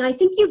 Now, I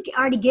think you've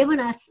already given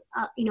us,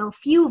 a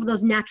few of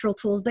those natural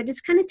tools, but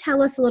just kind of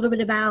tell us a little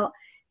bit about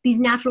these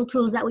natural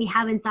tools that we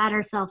have inside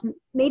ourselves.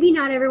 Maybe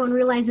not everyone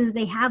realizes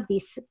they have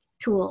these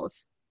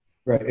tools.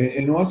 Right.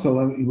 And also,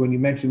 when you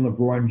mentioned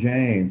LeBron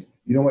James,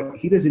 you know what?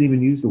 He doesn't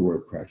even use the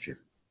word pressure.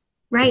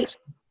 Right.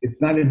 It's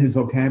not in his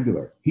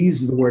vocabulary. He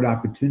uses the word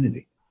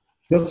opportunity.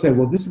 He'll say,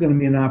 well, this is going to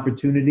be an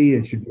opportunity.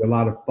 It should be a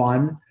lot of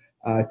fun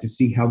to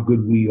see how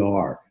good we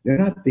are. They're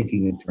not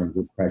thinking in terms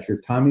of pressure.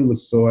 Tommy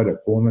Lasorda,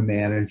 former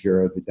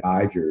manager of the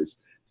Dodgers,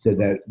 said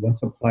that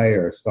once a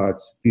player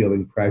starts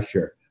feeling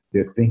pressure,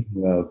 they're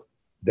thinking of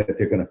that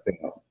they're going to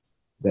fail,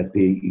 that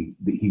he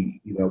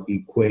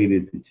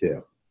equated the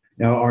two.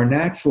 Now, our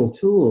natural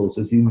tools,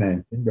 as you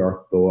mentioned,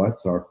 our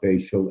thoughts, our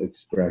facial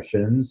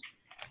expressions,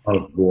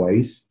 our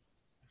voice,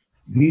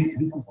 this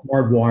is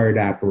hardwired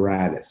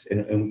apparatus.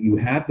 And you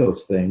have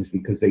those things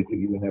because they give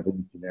you an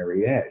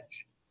evolutionary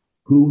edge.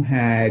 who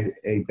had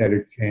a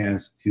better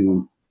chance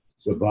to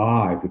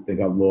survive if they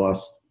got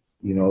lost,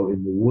 in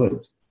the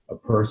woods? A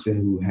person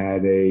who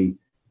had a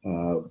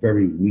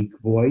very weak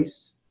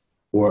voice,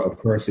 or a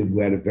person who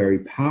had a very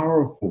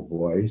powerful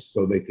voice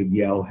so they could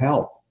yell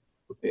help?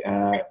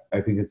 I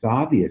think it's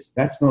obvious.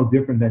 That's no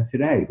different than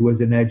today. Who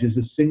has an edge as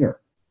a singer?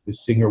 The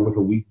singer with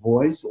a weak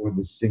voice, or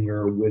the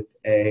singer with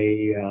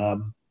a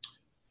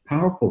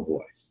powerful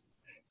voice?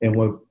 And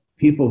what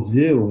people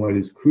do, and what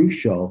is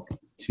crucial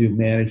to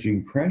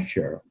managing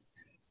pressure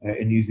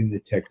and using the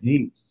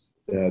techniques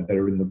that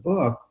are in the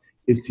book,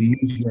 is to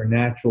use your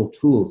natural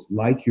tools,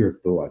 like your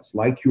thoughts,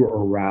 like your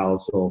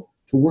arousal,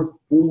 to work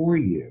for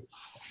you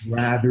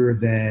rather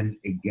than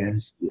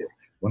against you.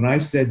 When I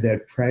said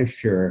that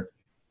pressure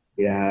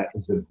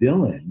is a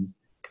villain,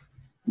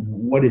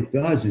 what it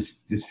does is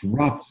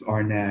disrupts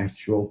our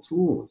natural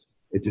tools.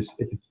 It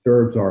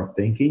disturbs our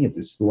thinking. It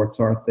distorts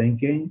our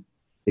thinking.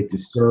 It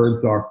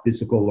disturbs our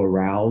physical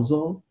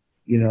arousal.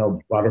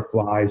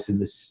 Butterflies in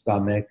the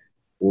stomach,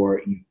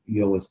 or you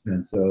feel a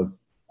sense of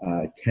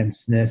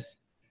tenseness,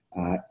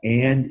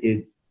 and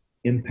it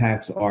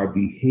impacts our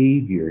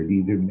behavior. It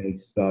either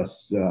makes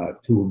us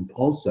too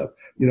impulsive.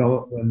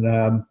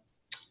 When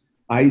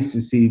I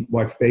used to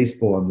watch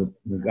baseball, and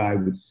the guy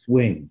would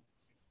swing,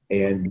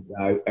 and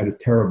at a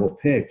terrible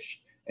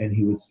pitch, and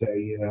he would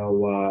say,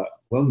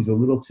 well, he's a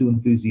little too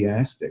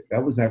enthusiastic.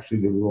 That was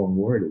actually the wrong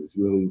word. It was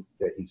really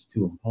that he's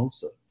too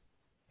impulsive.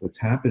 What's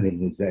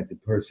happening is that the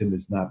person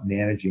is not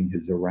managing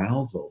his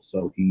arousal,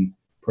 so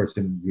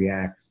person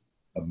reacts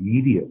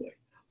immediately.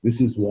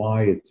 This is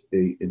why it's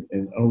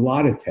in a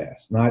lot of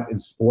tasks, not in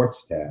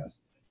sports tasks,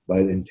 but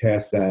in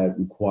tasks that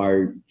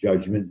require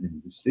judgment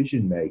and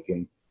decision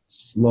making,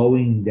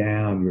 slowing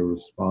down your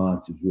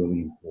response is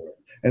really important.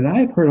 And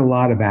I've heard a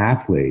lot of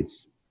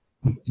athletes,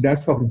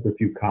 I've spoken to a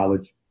few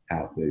college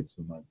athletes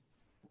when I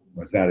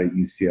was out at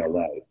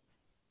UCLA,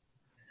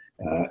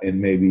 and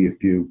maybe a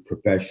few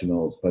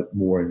professionals, but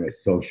more in a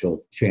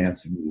social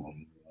chance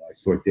movement. I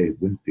saw Dave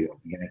Winfield,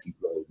 the Yankee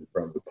goes in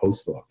front of the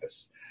post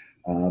office.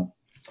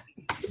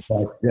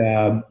 But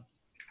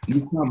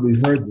you've probably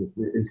heard this.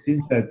 It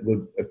seems that what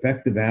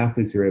effective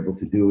athletes are able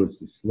to do is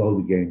to slow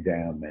the game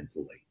down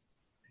mentally.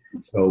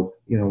 So,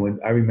 when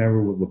I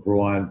remember when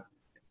LeBron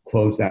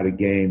closed out a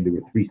game, there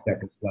were 3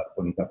 seconds left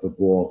when he got the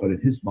ball, but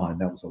in his mind,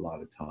 that was a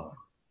lot of time.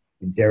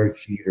 And Derek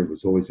Jeter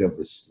was always able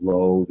to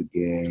slow the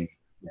game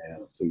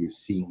down, so you're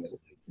seeing it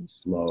in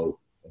slow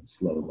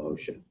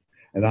motion.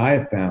 And I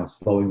have found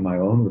slowing my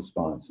own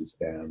responses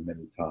down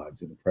many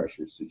times in a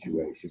pressure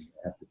situation,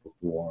 I have to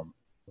perform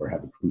or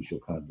have a crucial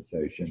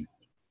conversation,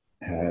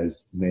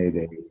 has made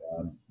a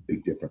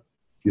big difference.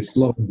 You're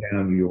slowing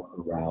down your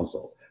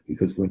arousal,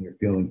 because when you're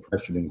feeling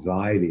pressure and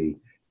anxiety,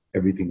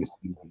 everything is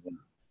speeding up.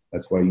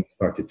 That's why you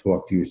start to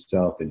talk to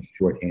yourself in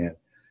shorthand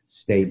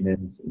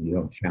statements, and you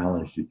don't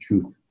challenge the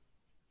truth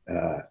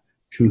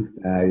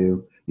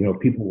value.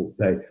 People will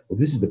say, well,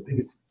 this is the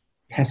biggest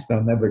test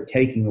I'm ever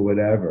taking, or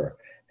whatever,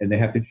 and they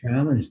have to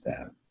challenge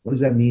that. What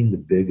does that mean, the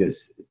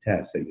biggest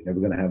test? That you're never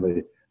going to have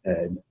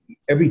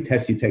every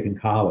test you take in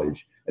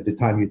college, at the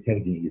time you're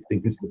taking it, you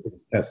think this is the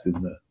biggest test in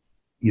the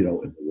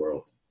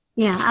world.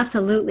 Yeah,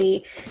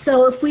 absolutely.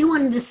 So if we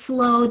wanted to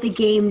slow the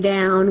game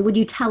down, would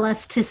you tell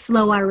us to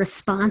slow our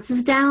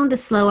responses down, to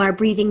slow our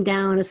breathing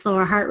down, to slow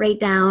our heart rate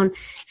down?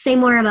 Say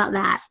more about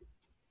that.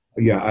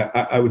 Yeah,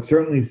 I would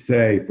certainly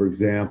say, for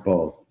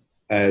example,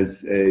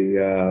 as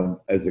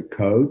a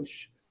coach,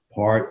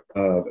 part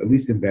of, at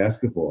least in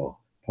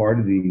basketball, part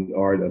of the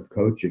art of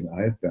coaching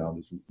I have found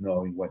is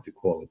knowing when to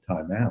call a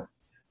timeout.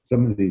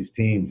 Some of these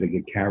teams, they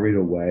get carried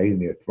away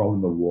and they're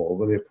throwing the wall,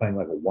 or they're playing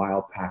like a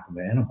wild pack of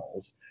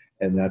animals.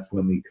 And that's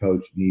when the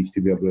coach needs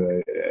to be able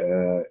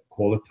to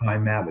call a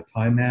timeout. A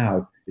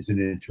timeout is an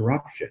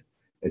interruption.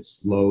 It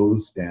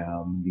slows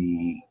down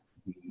the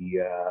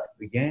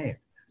game.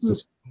 So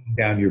slowing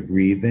down your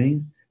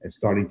breathing and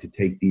starting to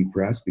take deep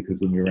breaths, because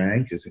when you're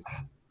anxious,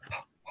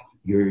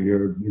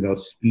 you're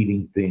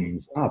speeding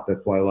things up.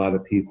 That's why a lot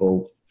of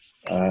people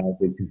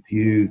they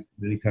confuse.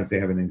 Many times they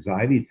have an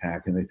anxiety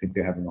attack and they think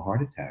they're having a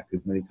heart attack,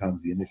 because many times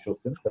the initial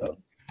symptoms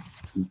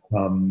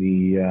become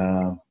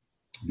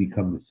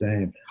the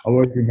same. I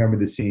always remember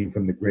the scene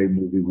from the great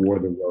movie War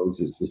of the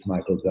Roses with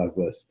Michael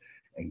Douglas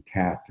and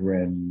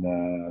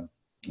Catherine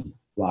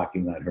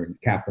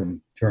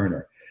Catherine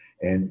Turner.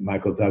 And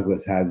Michael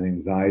Douglas had an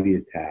anxiety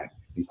attack.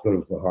 He thought it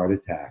was a heart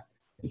attack,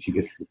 and she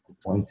gets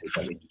disappointed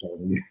that it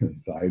was an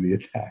anxiety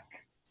attack.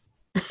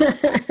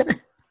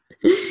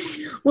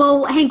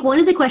 Well, Hank, one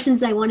of the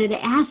questions I wanted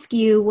to ask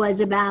you was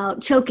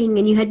about choking,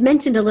 and you had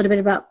mentioned a little bit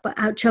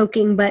about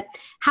choking, but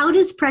how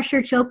does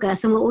pressure choke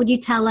us, and what would you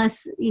tell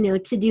us,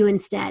 to do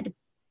instead?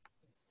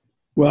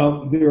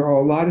 Well, there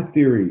are a lot of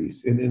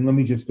theories, and let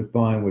me just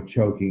define what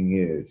choking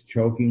is.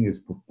 Choking is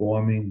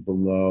performing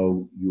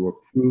below your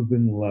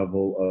proven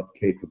level of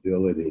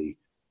capability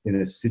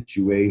in a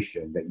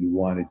situation that you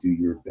want to do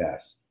your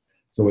best.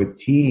 So a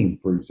team,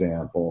 for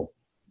example,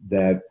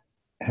 that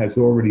has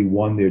already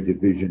won their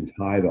division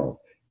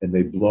title and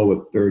they blow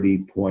a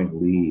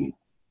 30-point lead,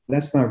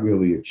 that's not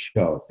really a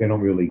choke. They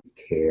don't really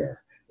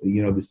care.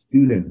 The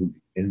student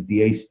and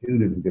the A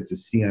student who gets a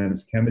C on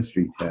his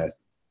chemistry test,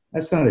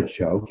 that's not a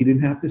choke. He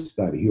didn't have to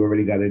study. He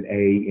already got an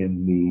A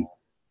in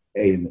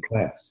the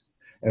class.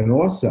 And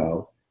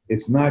also,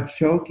 it's not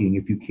choking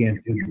if you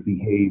can't do the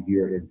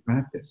behavior in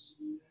practice.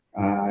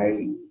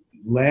 I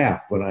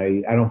laugh when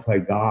I don't play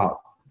golf,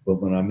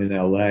 but when I'm in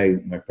LA,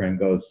 my friend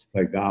goes to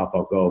play golf.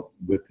 I'll go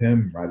with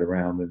him, ride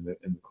around in the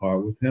car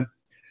with him,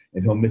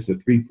 and he'll miss a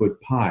 3-foot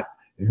putt,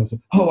 and he'll say,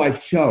 "Oh, I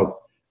choked."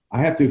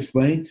 I have to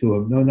explain to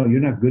him, no, you're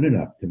not good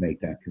enough to make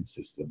that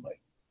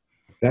consistently.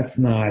 That's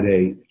not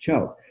a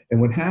choke. And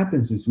what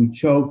happens is we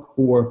choke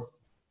for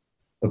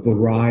a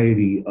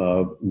variety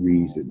of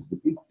reasons. The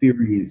big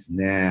theories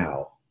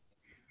now,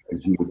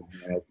 as you would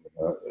imagine,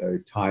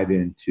 are tied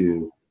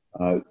into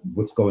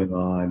what's going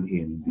on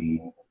in the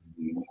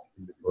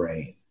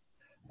brain.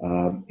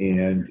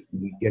 And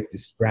we get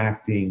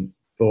distracting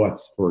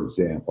thoughts, for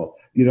example.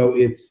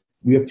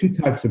 We have two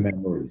types of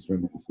memories.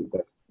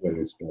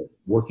 Whether it's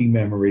working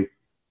memory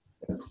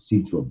and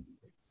procedural memory,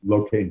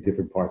 located in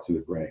different parts of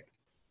the brain.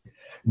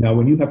 Now,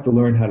 when you have to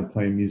learn how to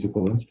play a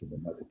musical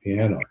instrument like the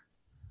piano,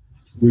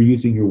 you're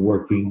using your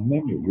working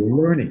memory. You're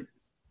learning.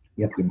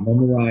 You have to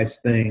memorize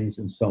things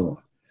and so on.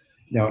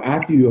 Now,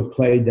 after you have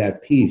played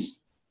that piece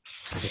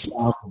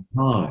 1,000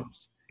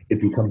 times, it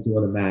becomes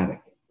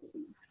automatic.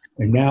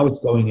 And now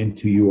it's going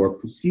into your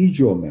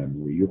procedural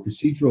memory. Your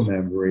procedural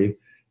memory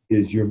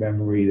is your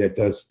memory that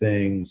does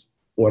things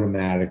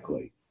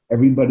automatically.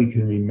 Everybody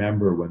can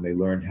remember when they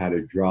learned how to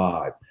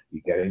drive.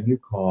 You get in your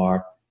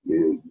car,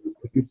 you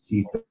put your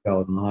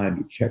seatbelt on,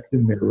 you check the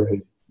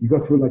mirrors, you go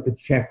through like a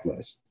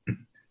checklist.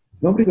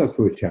 Nobody goes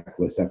through a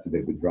checklist after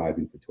they've been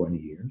driving for 20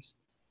 years.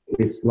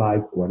 It's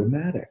like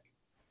automatic.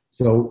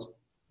 So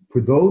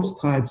for those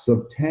types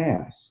of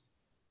tasks,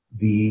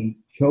 the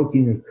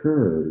choking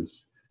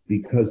occurs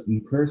because the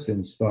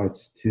person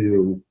starts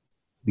to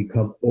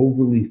become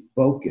overly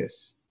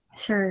focused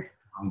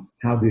on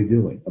how they're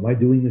doing. Am I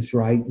doing this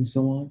right? And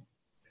so on.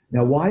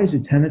 Now, why is a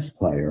tennis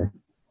player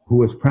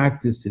who has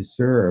practiced his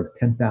serve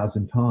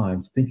 10,000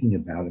 times thinking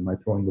about, am I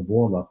throwing the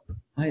ball up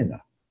high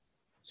enough?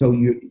 So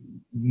you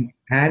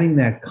adding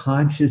that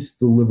conscious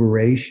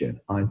deliberation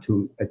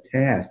onto a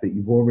task that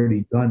you've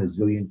already done a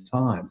zillion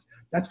times.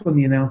 That's when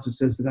the announcer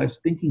says the guy's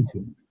thinking too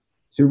much.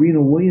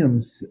 Serena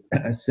Williams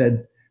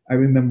said, I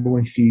remember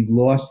when she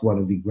lost one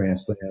of the Grand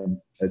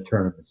Slam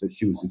tournaments that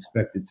she was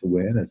expected to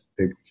win.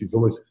 She's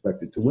always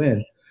expected to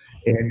win.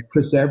 And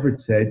Chris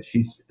Evert said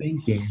she's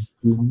thinking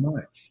too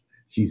much.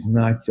 She's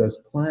not just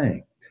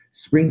playing.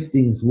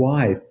 Springsteen's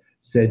wife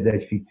said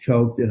that she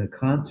choked in a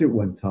concert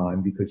one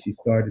time because she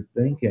started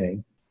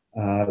thinking,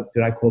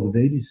 did I call the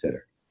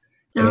babysitter?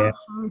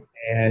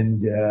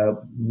 And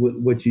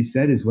what she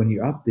said is when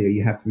you're up there,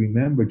 you have to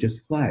remember,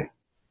 just play.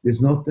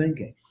 There's no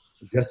thinking.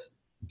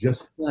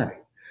 Just play.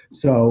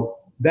 So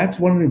that's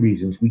one of the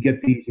reasons we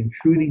get these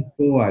intruding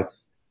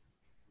thoughts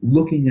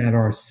looking at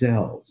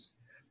ourselves.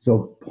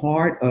 So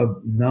part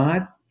of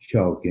not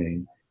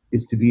choking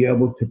is to be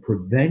able to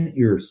prevent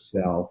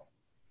yourself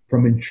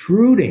from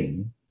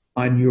intruding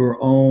on your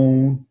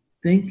own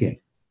thinking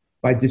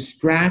by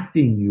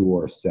distracting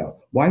yourself.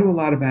 Why do a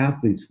lot of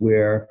athletes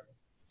wear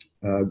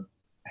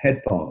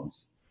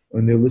headphones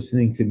when they're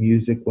listening to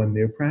music when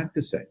they're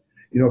practicing?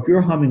 If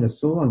you're humming a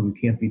song, you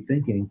can't be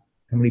thinking,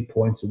 how many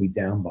points are we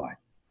down by?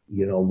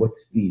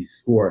 What's the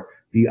score?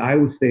 The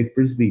Iowa State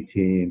Frisbee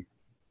team,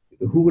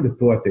 who would have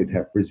thought they'd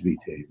have Frisbee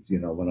teams,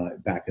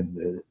 back in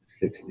the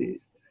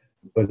 60s?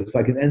 But it's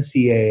like an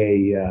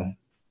NCAA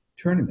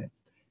tournament.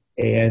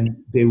 And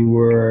they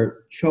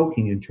were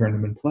choking in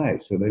tournament play.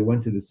 So they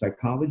went to the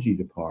psychology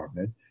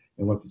department,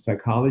 and what the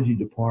psychology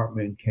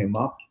department came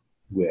up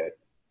with,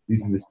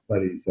 these are the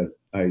studies that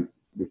I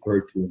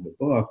referred to in the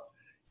book,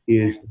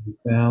 is we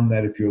found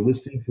that if you're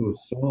listening to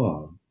a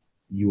song,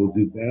 you will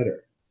do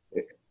better.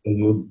 And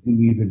you'll do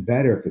even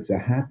better if it's a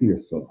happier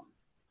song.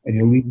 And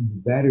you'll even do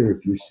better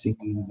if you're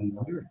singing the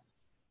lyrics.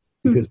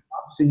 Because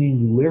I'm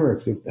singing the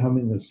lyrics or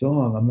humming the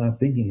song, I'm not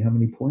thinking how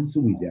many points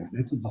are we down.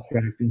 That's a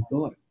distracting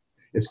thought.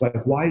 It's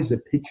like, why is a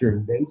pitcher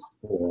in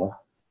baseball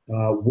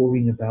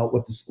worrying about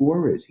what the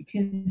score is? He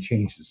can't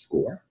change the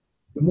score.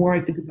 The more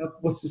I think about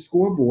what's the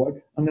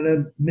scoreboard, I'm going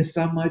to miss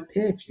out my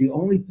pitch. The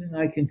only thing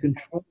I can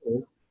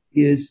control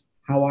is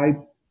how I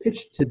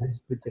pitch to this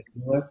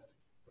particular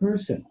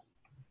person.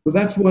 So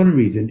that's one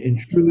reason.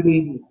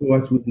 Intruding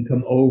thoughts, we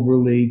become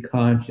overly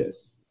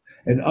conscious.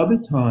 And other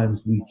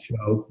times we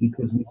choke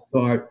because we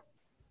start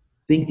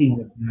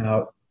thinking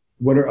about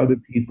what are other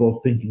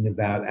people thinking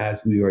about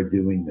as we are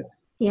doing this.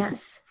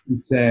 Yes.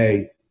 You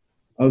say,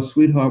 oh,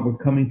 sweetheart, we're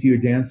coming to your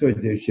dance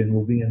audition.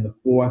 We'll be in the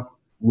 4th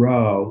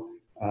row.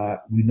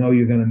 We know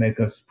you're going to make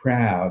us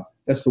proud.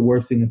 That's the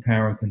worst thing a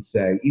parent can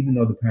say, even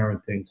though the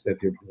parent thinks that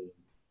they're being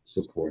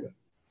supportive.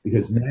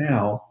 Because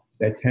now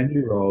that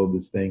 10-year-old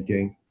is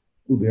thinking,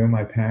 oh, they're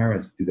my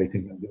parents. Do they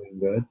think I'm doing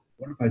good?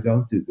 What if I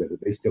don't do good? Are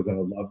they still going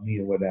to love me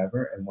or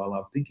whatever? And while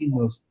I'm thinking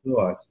those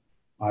thoughts,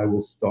 I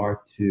will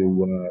start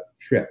to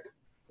trip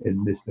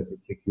and miss a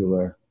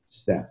particular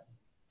step.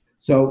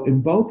 So in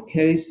both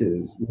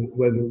cases,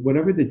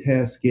 whatever the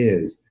task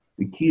is,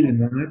 the key to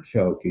not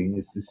choking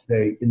is to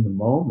stay in the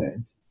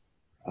moment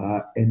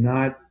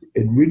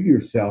and rid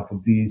yourself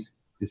of these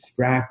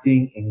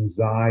distracting,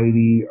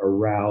 anxiety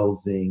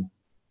arousing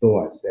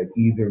thoughts that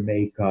either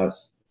make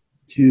us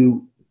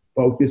too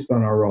focused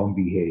on our own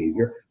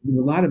behavior. I mean,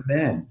 a lot of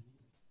men,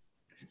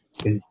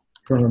 in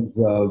terms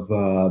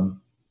of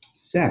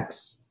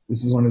sex,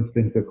 this is one of the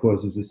things that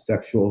causes a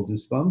sexual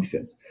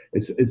dysfunction.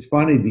 It's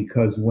funny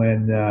because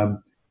when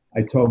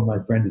I told my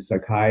friend, a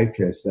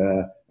psychiatrist,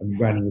 I'm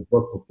writing a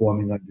book,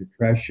 Performing Under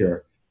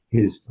Pressure,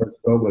 his first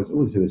thought was,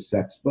 oh, is it a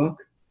sex book?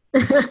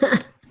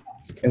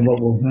 And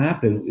what will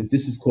happen,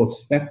 this is called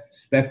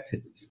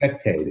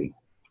spectating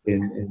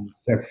in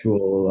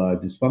sexual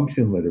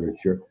dysfunction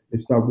literature, they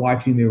start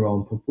watching their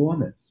own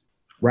performance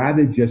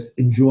rather just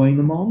enjoying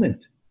the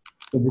moment.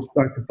 So they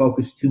start to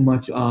focus too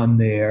much on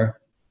their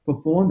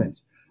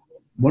performance.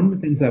 One of the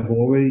things I've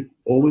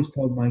always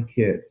told my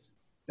kids,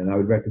 and I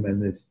would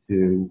recommend this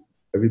to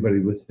everybody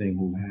listening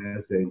who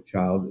has a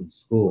child in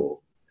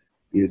school,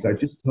 is I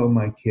just tell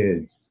my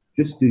kids,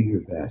 just do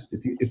your best.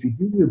 If you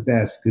do your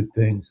best, good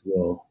things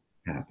will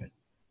happen.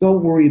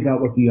 Don't worry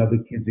about what the other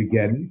kids are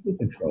getting. You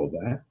can control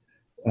that.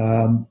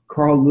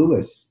 Carl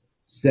Lewis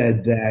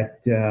said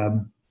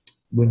that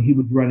when he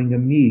was running a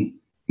meet,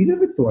 he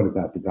never thought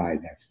about the guy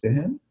next to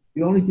him.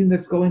 The only thing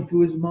that's going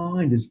through his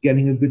mind is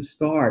getting a good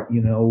start,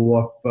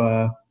 off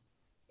the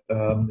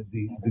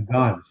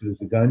gun, so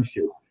there's a gun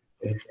shoot,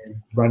 and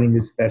running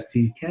as best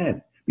he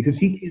can, because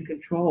he can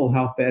control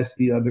how fast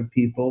the other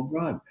people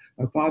run.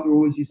 My father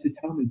always used to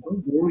tell me,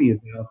 don't worry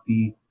about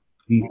the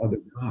other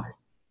guy.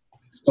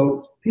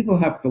 So people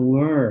have to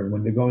learn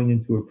when they're going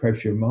into a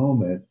pressure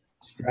moment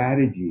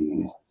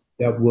strategies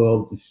that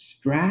will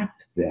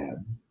distract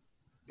them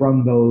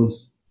from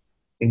those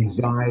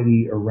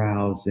anxiety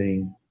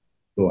arousing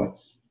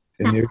thoughts.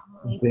 And there's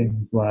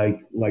things like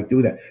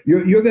do that.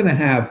 You're going to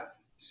have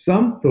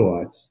some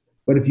thoughts,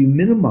 but if you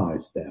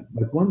minimize them,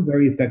 like one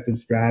very effective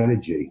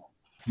strategy,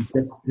 you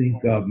just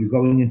think of, you're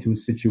going into a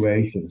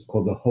situation, it's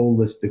called a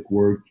holistic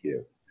word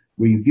cue,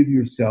 where you give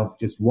yourself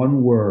just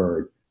one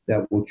word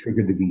that will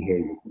trigger the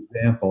behavior. For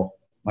example,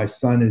 my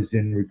son is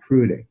in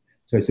recruiting.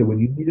 So I said, when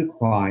you meet a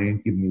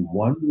client, give me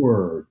one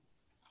word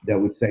that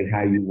would say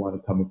how you want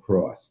to come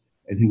across.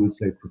 And he would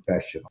say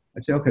professional.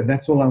 I said, okay,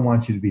 that's all I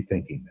want you to be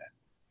thinking then.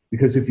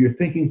 Because if you're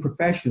thinking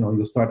professional,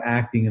 you'll start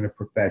acting in a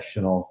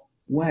professional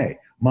way.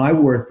 My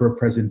word for a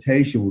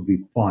presentation would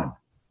be fun.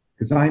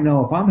 Because I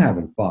know if I'm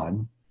having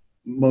fun,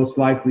 most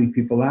likely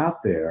people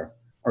out there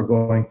are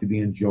going to be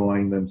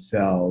enjoying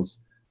themselves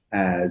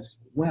as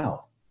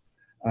well.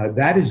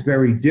 That is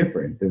very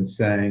different than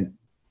saying,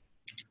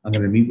 I'm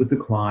going to meet with the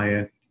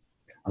client,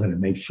 I'm going to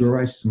make sure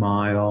I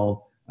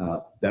smile,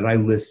 that I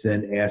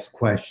listen, ask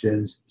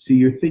questions. See,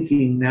 you're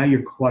thinking, now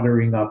you're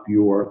cluttering up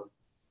your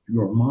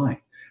mind.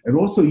 And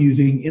also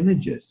using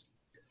images.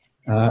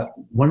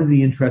 One of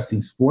the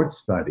interesting sports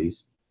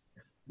studies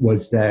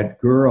was that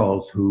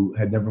girls who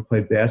had never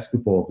played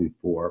basketball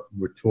before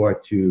were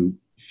taught to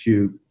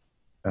shoot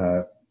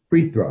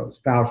free throws,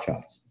 foul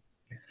shots.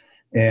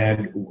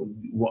 And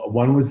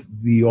one was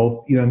the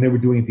old, and they were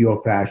doing it the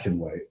old-fashioned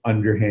way,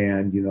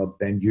 underhand,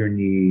 bend your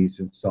knees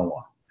and so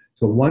on.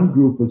 So one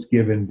group was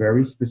given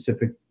very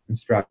specific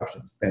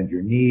instructions, bend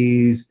your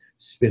knees,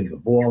 spin the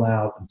ball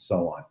out, and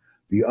so on.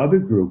 The other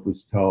group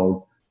was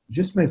told,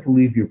 just make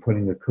believe you're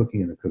putting a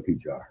cookie in a cookie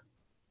jar.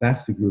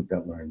 That's the group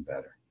that learned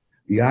better.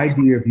 The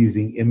idea of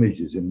using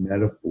images and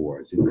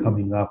metaphors and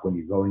coming up when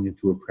you're going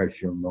into a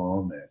pressure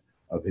moment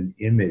of an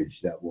image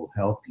that will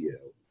help you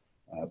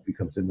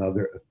becomes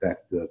another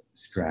effective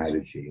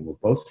strategy. And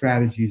what both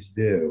strategies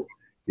do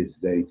is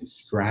they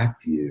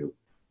distract you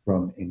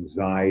from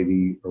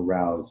anxiety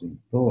arousing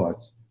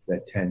thoughts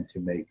that tend to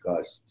make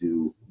us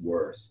do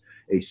worse.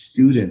 A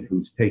student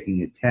who's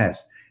taking a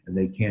test and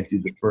they can't do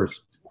the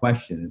first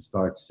question and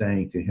starts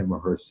saying to him or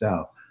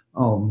herself,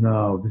 oh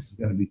no, this is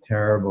going to be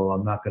terrible,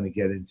 I'm not going to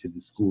get into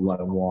the school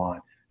I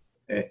want.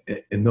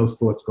 And those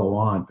thoughts go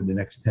on for the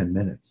next 10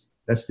 minutes.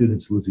 That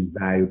student's losing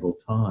valuable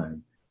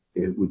time.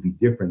 It would be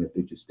different if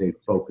they just stayed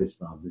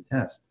focused on the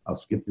test. I'll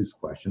skip this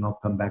question, I'll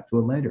come back to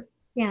it later.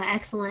 Yeah,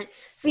 excellent.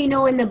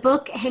 So, in the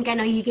book, Hank, I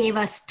know you gave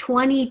us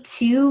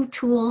 22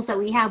 tools that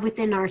we have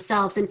within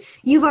ourselves, and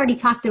you've already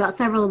talked about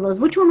several of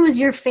those. Which one was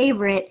your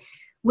favorite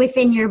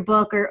within your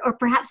book, or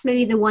perhaps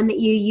maybe the one that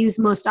you use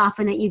most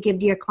often that you give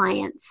to your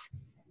clients?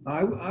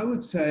 I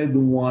would say the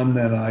one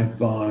that I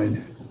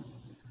find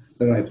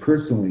that I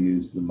personally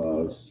use the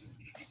most,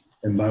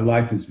 and my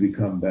life has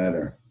become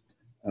better,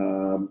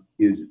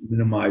 is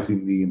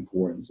minimizing the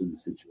importance of the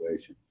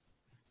situation.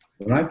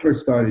 When I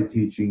first started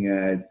teaching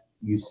at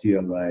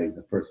UCLA,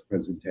 the first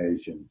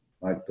presentation,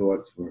 my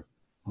thoughts were,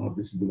 oh,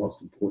 this is the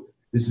most important,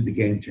 this is the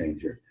game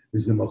changer.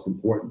 This is the most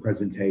important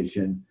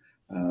presentation.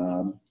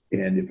 And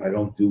if I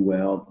don't do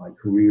well, my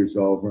career's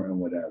over and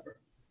whatever.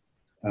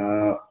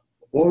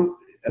 Or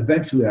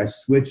eventually I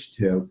switched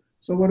to,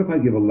 so what if I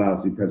give a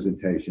lousy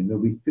presentation?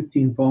 There'll be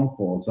 15 phone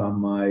calls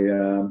on my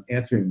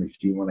answering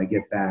machine when I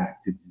get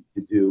back to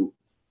to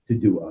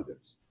do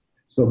others.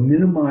 So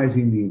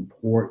minimizing the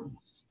importance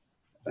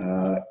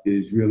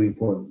is really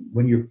important.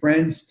 When your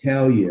friends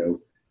tell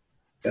you,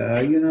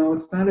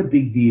 it's not a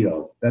big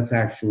deal, that's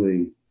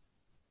actually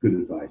good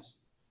advice.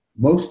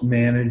 Most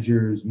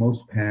managers,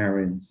 most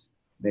parents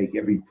make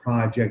every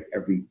project,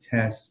 every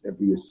test,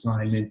 every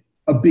assignment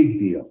a big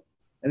deal.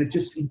 And it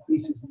just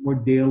increases the more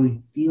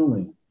daily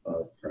feeling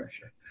of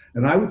pressure.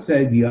 And I would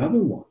say the other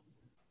one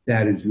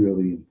that is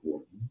really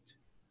important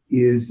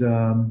is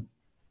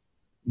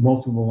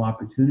multiple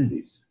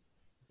opportunities.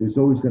 There's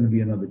always going to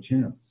be another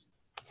chance.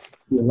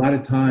 A lot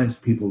of times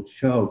people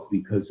choke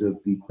because of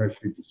the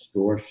pressure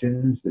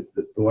distortions, the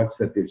thoughts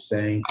that they're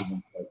saying to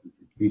themselves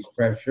increase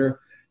pressure.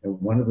 And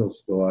one of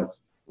those thoughts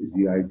is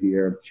the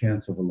idea of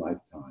chance of a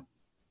lifetime.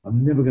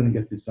 I'm never going to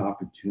get this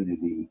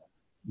opportunity,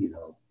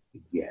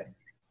 again.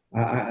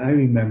 I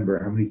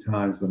remember how many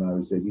times when I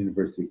was at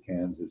University of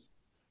Kansas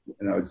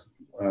and I was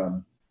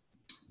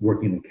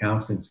working in a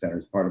counseling center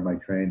as part of my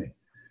training,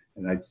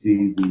 and I'd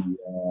see the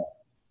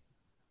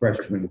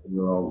freshman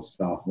girl,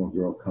 sophomore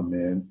girl come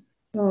in.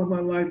 Oh, my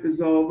life is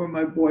over.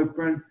 My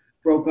boyfriend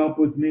broke up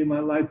with me. My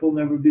life will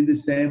never be the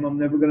same. I'm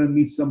never going to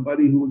meet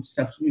somebody who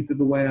accepts me for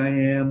the way I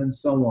am, and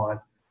so on.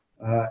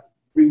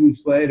 3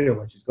 weeks later,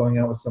 when she's going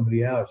out with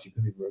somebody else, she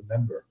couldn't even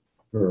remember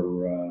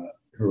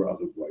her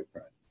other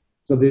boyfriend.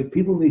 So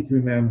people need to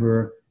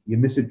remember, you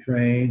miss a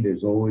train,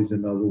 there's always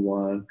another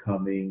one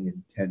coming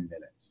in 10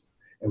 minutes.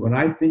 And when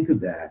I think of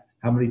that,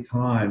 how many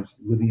times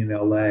living in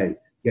LA,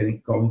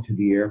 going to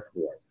the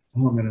airport,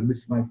 oh, I'm going to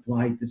miss my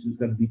flight, this is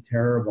going to be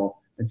terrible,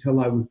 until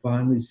I would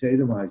finally say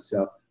to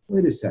myself,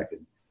 wait a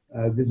second,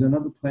 there's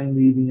another plane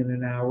leaving in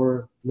an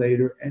hour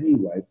later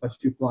anyway, plus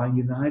you're flying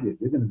United.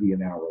 They're going to be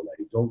an hour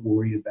late. Don't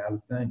worry about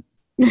a thing.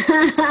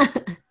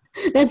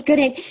 That's good.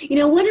 And,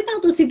 what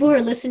about those people who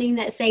are listening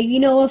that say,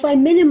 if I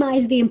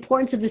minimize the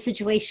importance of the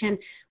situation,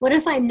 what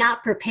if I'm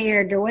not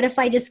prepared? Or what if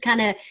I just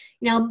kind of,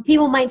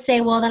 people might say,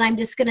 well, then I'm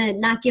just going to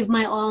not give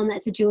my all in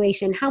that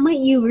situation. How might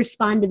you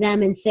respond to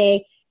them and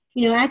say,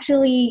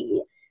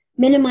 actually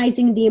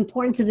minimizing the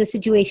importance of the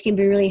situation can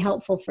be really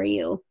helpful for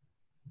you?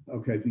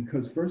 Okay,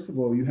 because first of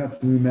all, you have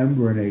to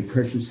remember in a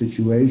pressure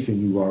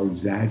situation, you are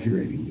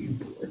exaggerating the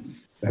importance.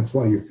 That's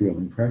why you're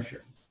feeling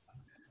pressure.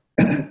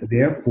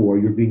 Therefore,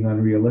 you're being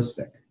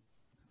unrealistic.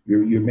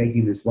 You're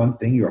making this one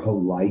thing, your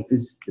whole life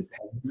is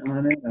dependent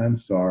on it. I'm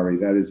sorry,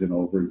 that is an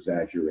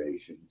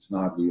over-exaggeration. It's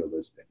not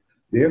realistic.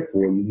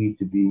 Therefore, you need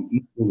to be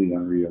equally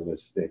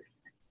unrealistic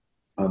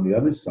on the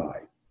other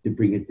side to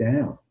bring it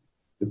down.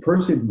 The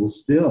person will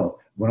still,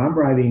 when I'm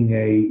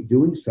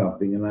doing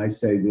something and I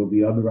say there'll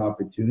be other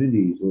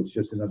opportunities or it's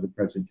just another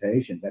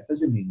presentation, that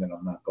doesn't mean that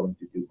I'm not going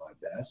to do my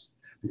best,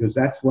 because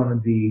that's one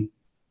of the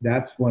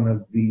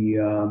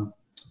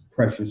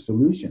pressure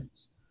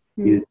solutions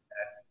is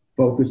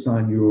focus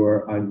on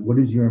what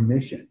is your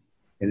mission.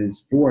 And in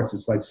sports,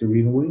 it's like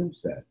Serena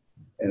Williams said,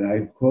 and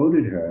I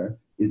quoted her,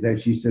 is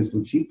that she says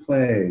when she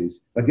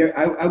plays, like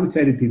I would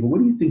say to people, what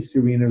do you think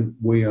Serena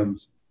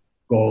Williams'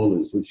 goal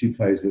is when she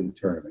plays in the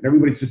tournament?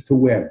 Everybody says to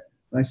win.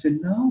 And I said,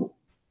 no,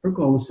 her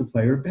goal is to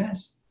play her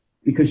best,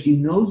 because she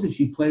knows that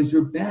she plays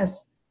her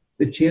best,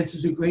 the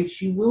chances are great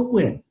she will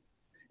win.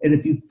 And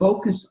if you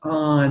focus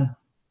on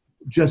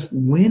just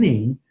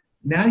winning,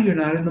 now you're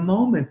not in the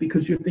moment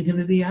because you're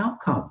thinking of the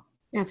outcome.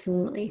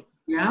 Absolutely.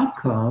 The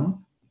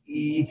outcome,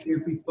 you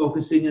can't be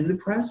focusing in the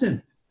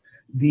present.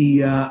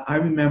 I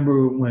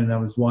remember when I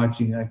was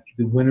watching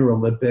the Winter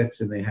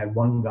Olympics and they had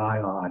one guy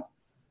on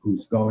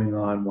who's going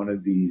on one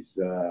of these,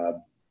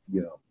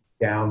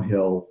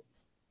 downhill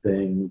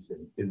things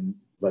and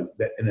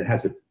it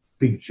has a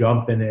big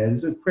jump in it.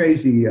 It's a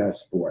crazy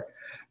sport.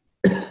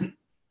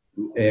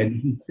 And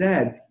he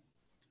said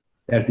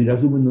that if he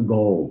doesn't win the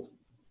gold,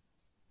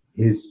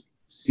 his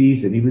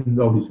season, even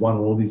though he's won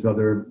all these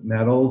other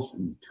medals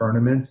and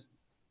tournaments,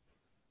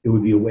 it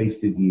would be a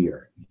wasted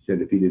year. He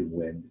said if he didn't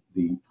win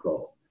the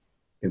gold.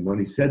 And when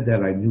he said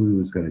that, I knew he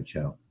was going to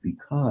choke,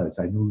 because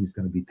I knew he was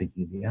going to be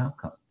thinking of the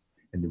outcome.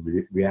 And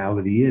the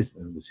reality is,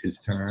 when it was his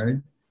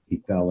turn, he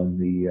fell in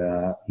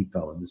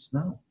the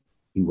snow.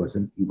 He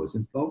wasn't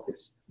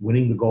focused.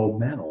 Winning the gold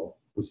medal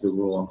was the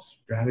wrong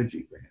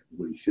strategy for him.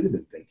 What he should have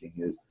been thinking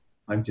is,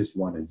 I just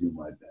want to do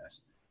my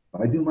best.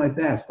 If I do my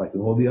best, like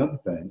in all the other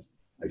things,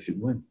 I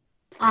should win.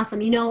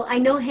 Awesome. I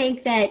know,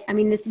 Hank, that,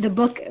 the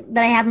book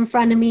that I have in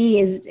front of me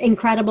is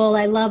incredible.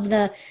 I love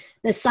the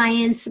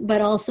science,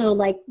 but also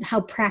like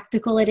how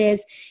practical it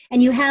is.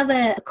 And you have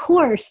a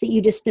course that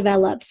you just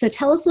developed. So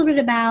tell us a little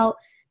bit about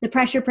the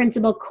Pressure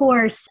Principle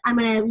course. I'm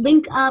going to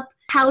link up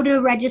how to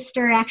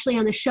register actually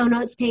on the show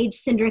notes page,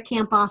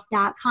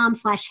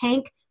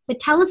 cindrakampoff.com/Hank. But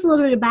tell us a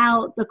little bit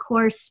about the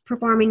course,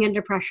 Performing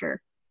Under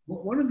Pressure.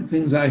 Well, one of the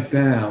things I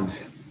found,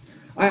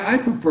 I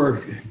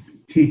prefer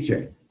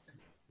teaching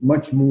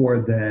much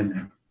more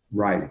than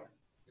writing.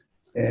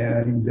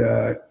 And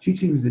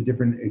teaching is a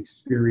different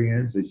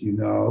experience. As you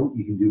know,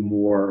 you can do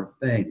more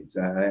things.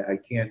 I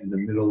can't, in the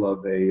middle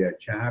of a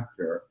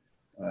chapter,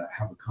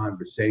 have a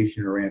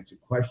conversation or answer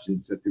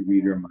questions that the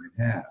reader might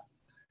have.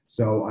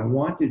 So I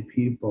wanted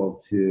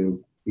people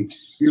to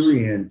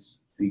experience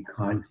the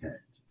content.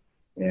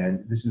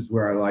 And this is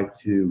where I like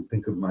to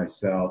think of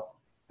myself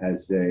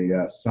as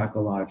a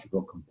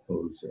psychological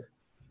composer,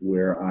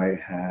 where I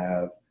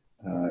have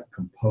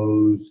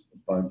composed a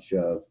bunch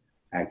of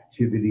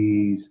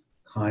activities,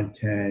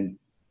 content,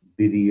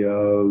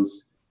 videos,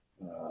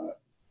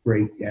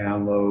 great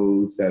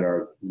downloads that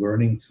are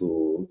learning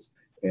tools,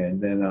 and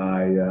then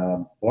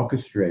I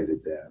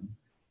orchestrated them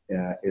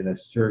in a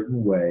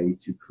certain way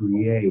to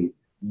create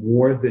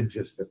more than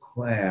just a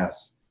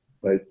class,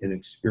 but an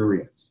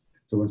experience.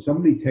 So when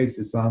somebody takes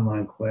this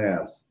online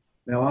class,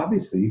 now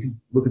obviously you can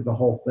look at the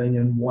whole thing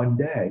in one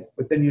day,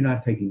 but then you're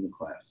not taking the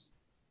class.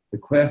 The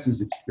class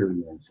is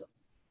experiential.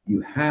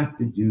 You have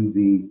to do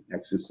the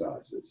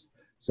exercises.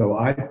 So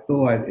I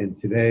thought in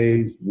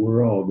today's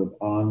world of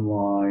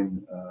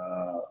online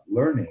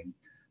learning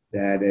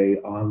that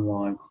a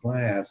online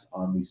class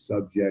on the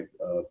subject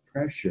of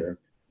pressure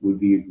would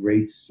be a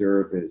great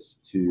service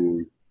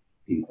to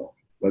people,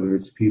 whether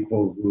it's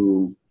people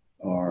who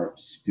are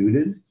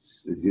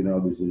students, as you know,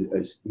 there's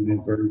a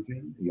student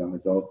version, a young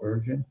adult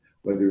version,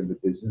 whether in the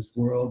business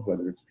world,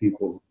 whether it's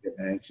people who get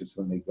anxious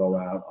when they go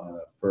out on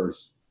a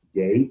first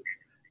date,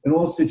 in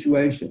all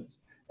situations.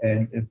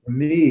 And for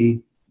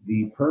me,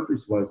 the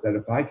purpose was that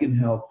if I can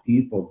help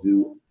people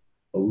do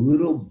a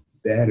little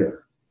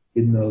better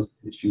in those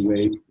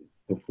situations,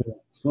 perform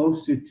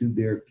closer to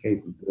their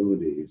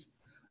capabilities,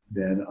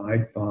 then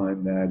I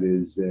find that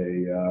is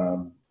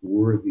a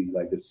worthy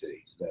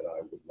legacy that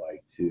I would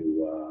like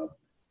to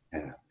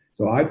have.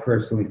 So I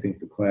personally think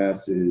the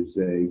class is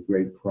a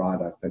great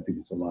product. I think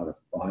it's a lot of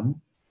fun.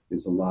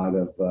 There's a lot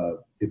of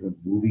different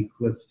movie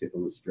clips to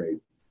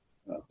illustrate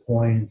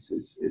points.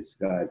 It's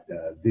got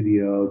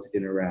videos,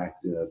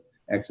 interactive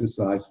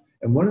exercise.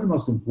 And one of the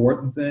most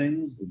important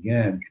things,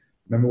 again,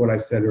 remember what I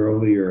said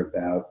earlier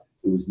about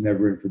it was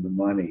never in for the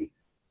money.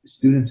 The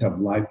students have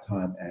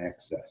lifetime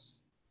access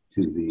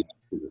to the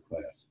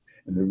class.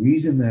 And the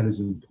reason that is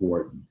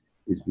important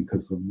is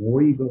because the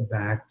more you go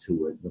back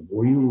to it, the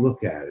more you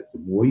look at it, the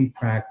more you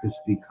practice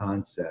the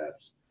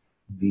concepts,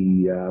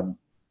 the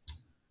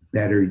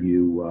better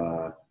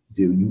you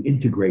do. You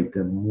integrate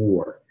them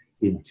more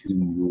into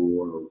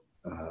your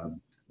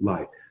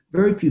life.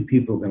 Very few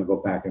people are going to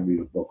go back and read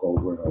a book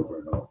over and over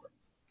and over.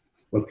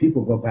 But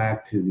people go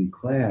back to the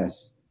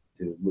class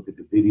to look at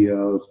the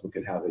videos, look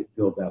at how they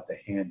filled out the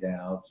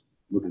handouts,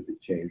 look at the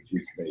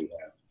changes they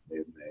have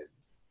made.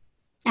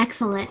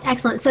 Excellent.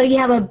 Excellent. So you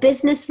have a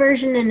business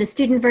version and a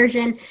student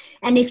version.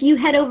 And if you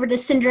head over to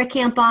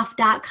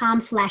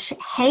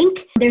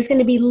cindrakampoff.com/Hank, there's going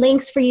to be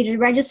links for you to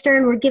register.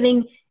 And we're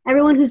giving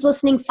everyone who's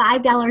listening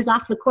 $5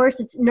 off the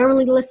course. It's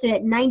normally listed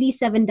at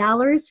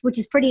 $97, which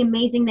is pretty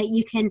amazing that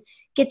you can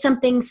get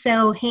something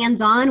so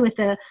hands-on with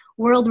a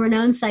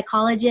world-renowned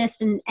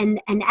psychologist and an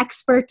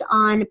expert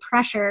on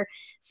pressure.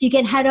 So you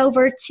can head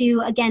over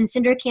to, again,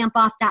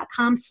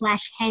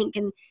 cindrakampoff.com/Hank,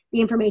 and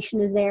the information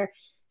is there.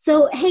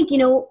 So, Hank,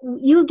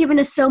 you've given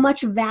us so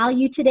much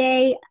value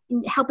today,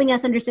 helping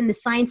us understand the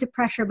science of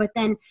pressure, but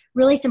then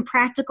really some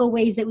practical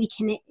ways that we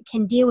can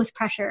deal with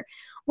pressure.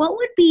 What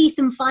would be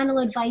some final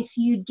advice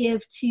you'd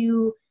give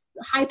to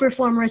high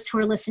performers who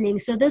are listening?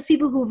 So those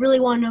people who really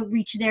want to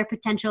reach their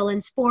potential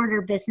in sport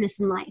or business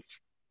and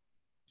life.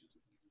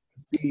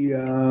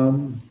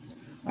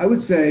 I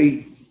would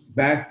say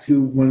back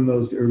to one of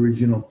those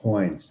original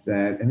points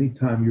that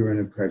anytime you're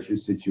in a pressure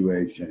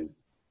situation,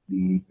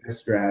 the best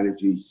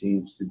strategy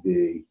seems to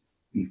be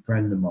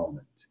befriend the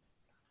moment.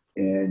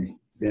 And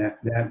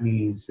that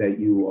means that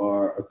you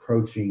are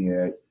approaching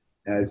it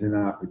as an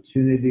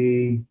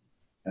opportunity,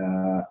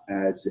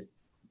 as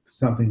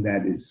something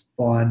that is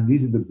fun.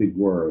 These are the big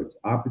words: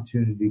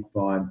 opportunity,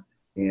 fun,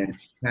 and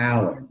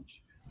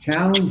challenge.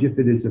 Challenge if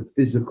it is a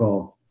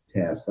physical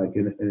task, like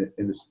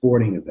in a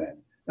sporting event,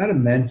 not a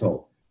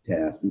mental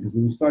task,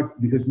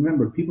 because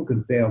remember, people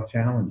can fail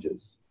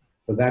challenges,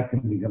 so that can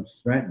become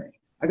threatening.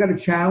 I got a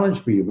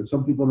challenge for you, but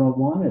some people don't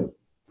want to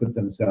put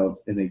themselves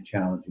in a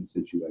challenging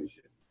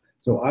situation.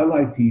 So I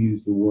like to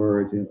use the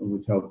words, and we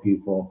tell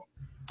people,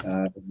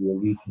 the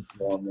elite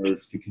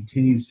performers, to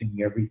continue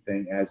seeing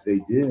everything as they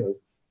do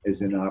as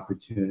an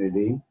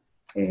opportunity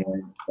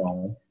and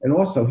fun. And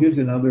also, here's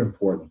another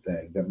important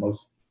thing that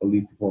most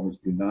elite performers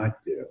do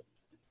not do,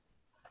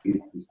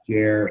 is to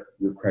share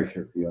your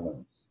pressure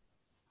feelings,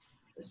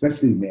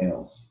 especially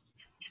males.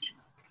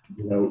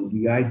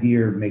 The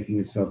idea of making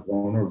yourself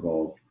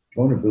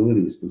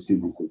vulnerability is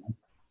perceived as weakness,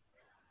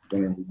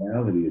 when in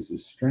reality is a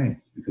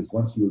strength, because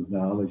once you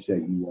acknowledge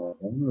that you are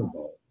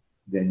vulnerable,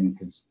 then you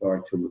can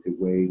start to look at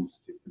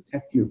ways to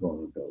protect your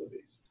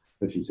vulnerabilities,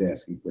 such as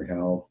asking for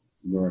help,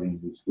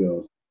 learning new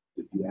skills.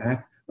 If you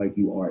act like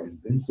you are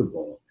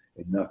invincible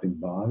and nothing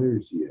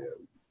bothers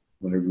you,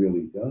 when it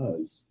really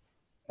does,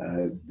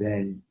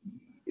 then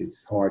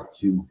it's hard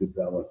to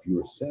develop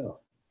yourself.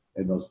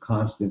 And those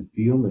constant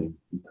feelings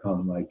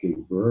become like a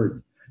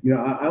burden.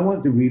 I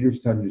want the readers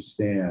to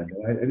understand,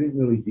 and I didn't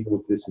really deal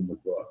with this in the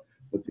book,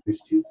 but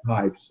there's two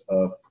types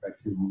of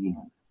pressure needs.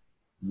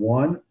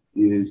 One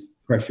is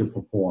pressure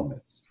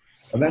performance.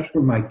 Now, that's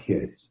for my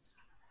kids.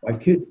 My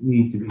kids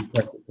need to be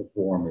pressure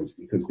performers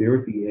because they're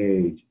at the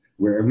age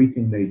where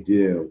everything they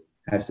do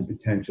has the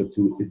potential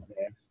to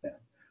advance them.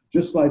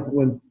 Just like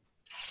when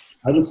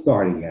I was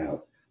starting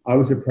out, I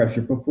was a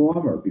pressure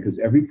performer because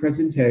every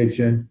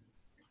presentation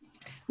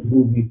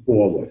moved me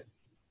forward.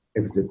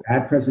 If it's a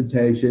bad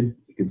presentation,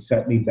 it can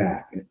set me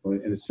back, and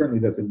it certainly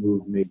doesn't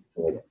move me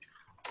forward.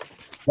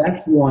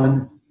 That's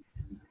one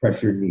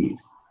pressure need.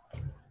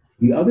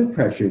 The other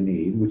pressure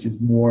need, which is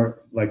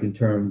more like in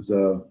terms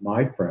of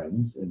my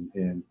friends,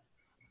 and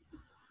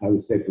I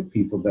would say for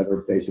people that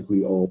are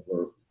basically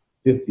over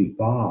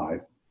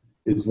 55,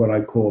 is what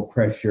I call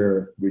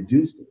pressure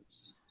reducers.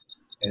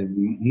 And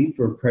the need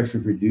for a pressure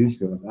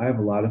reducer, I have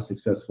a lot of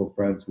successful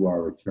friends who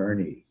are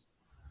attorneys,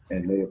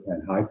 and they have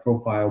had high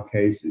profile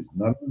cases.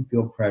 None of them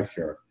feel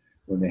pressure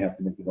when they have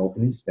to make an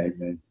opening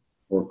statement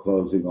or a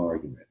closing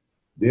argument.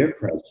 Their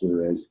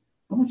pressure is,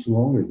 how much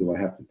longer do I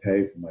have to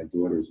pay for my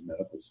daughter's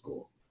medical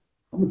school?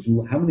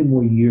 How many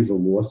more years of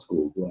law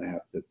school do I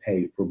have to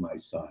pay for my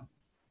son?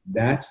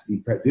 They're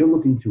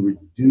looking to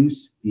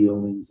reduce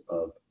feelings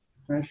of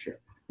pressure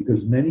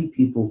because many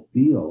people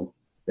feel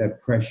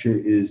that pressure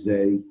is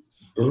a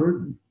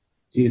burden.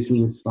 See, it's a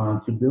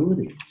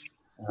responsibility.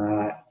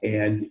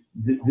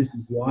 This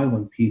is why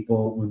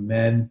when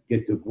men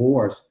get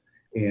divorced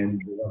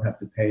and they don't have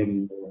to pay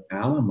any more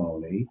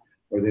alimony,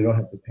 or they don't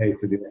have to pay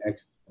for their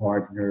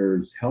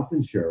ex-partner's health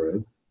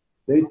insurance,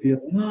 they feel,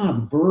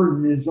 the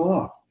burden is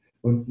off.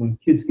 When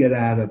kids get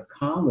out of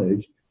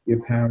college, their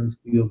parents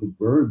feel the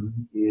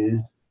burden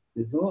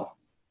is off.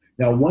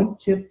 Now, one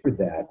tip for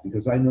that,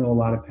 because I know a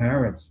lot of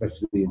parents,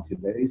 especially in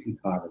today's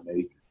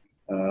economy,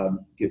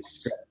 get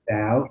stressed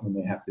out when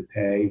they have to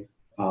pay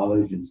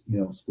college and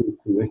school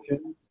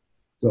tuition.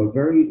 So a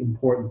very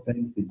important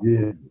thing to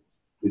do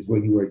is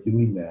when you are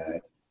doing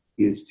that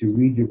is to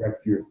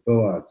redirect your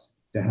thoughts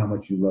to how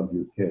much you love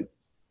your kids.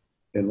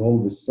 And all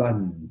of a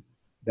sudden,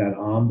 that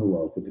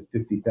envelope with a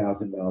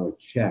 $50,000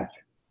 check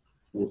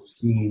will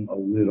seem a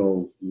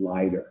little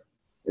lighter.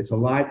 It's a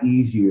lot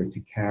easier to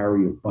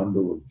carry a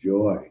bundle of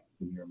joy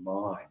in your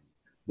mind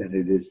than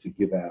it is to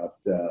give out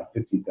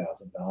 $50,000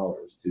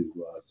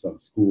 to some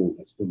school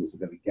that still isn't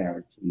going to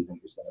guarantee that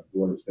your son or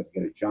daughter is going to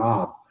get a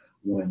job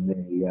when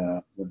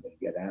they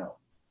get out.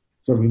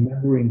 So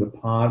remembering the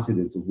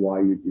positives of why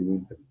you're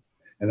doing things.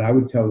 And I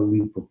would tell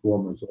elite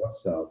performers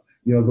also,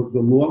 the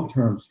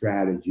long-term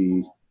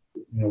strategies,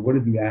 what are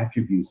the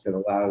attributes that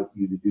allow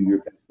you to do your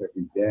best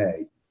every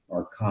day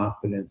are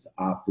confidence,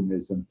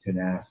 optimism,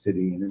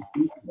 tenacity, and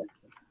enthusiasm.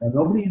 Now,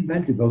 nobody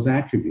invented those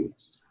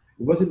attributes.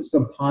 It wasn't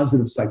some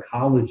positive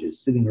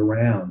psychologist sitting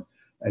around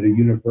at a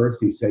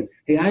university saying,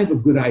 hey, I have a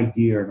good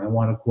idea and I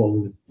want to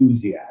call it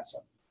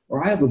enthusiasm.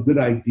 Or I have a good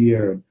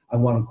idea and I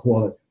want to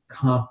call it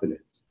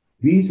confidence.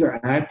 These are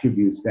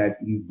attributes that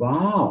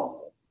evolve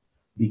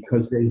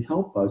because they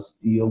help us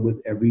deal with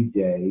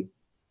everyday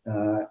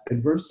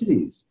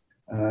adversities.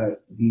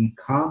 The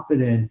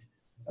confident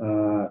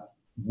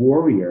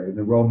warrior in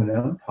the Roman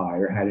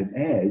Empire had an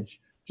edge,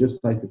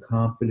 just like the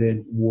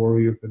confident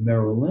warrior for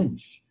Merrill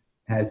Lynch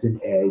has an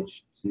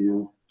edge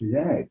to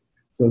today.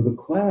 So the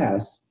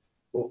class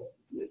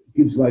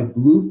gives like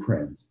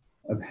blueprints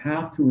of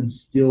how to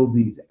instill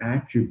these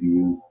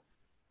attributes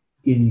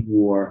in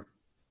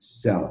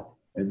yourself.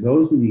 And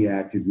those are the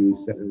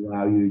attributes that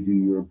allow you to do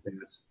your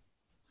best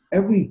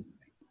every day.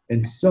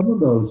 And some of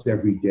those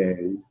every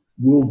day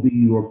will be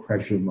your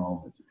pressure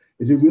moments.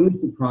 Is it really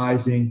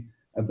surprising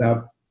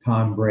about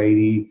Tom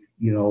Brady,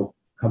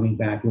 coming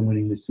back and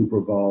winning the Super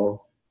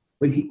Bowl?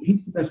 But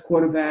he's the best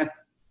quarterback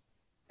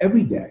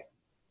every day.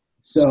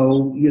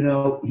 So,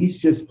 he's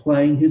just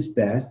playing his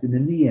best. And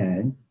in the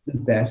end, the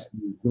best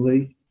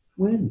usually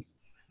wins.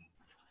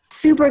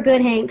 Super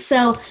good, Hank.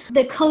 So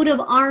the Code of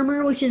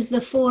Armor, which is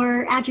the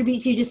 4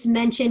 attributes you just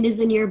mentioned, is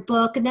in your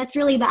book. And that's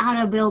really about how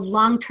to build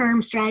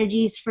long-term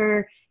strategies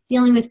for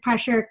dealing with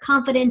pressure,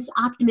 confidence,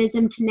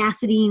 optimism,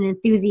 tenacity, and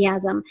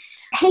enthusiasm.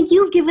 Hank,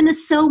 you've given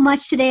us so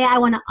much today. I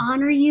want to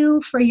honor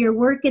you for your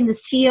work in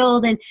this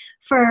field and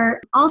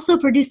for also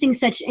producing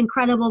such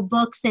incredible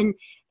books and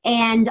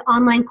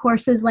online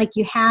courses like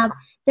you have.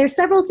 There's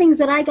several things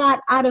that I got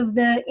out of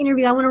the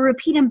interview. I want to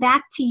repeat them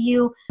back to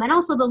you and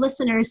also the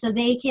listeners so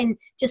they can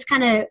just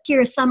kind of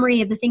hear a summary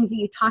of the things that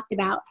you talked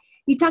about.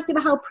 You talked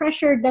about how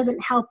pressure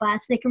doesn't help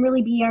us. They can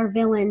really be our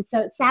villain.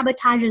 So it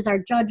sabotages our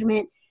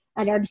judgment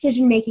and our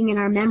decision-making and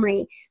our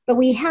memory. But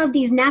we have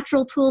these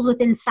natural tools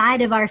within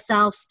inside of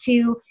ourselves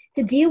to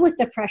deal with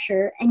the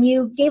pressure. And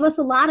you gave us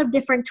a lot of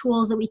different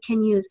tools that we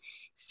can use.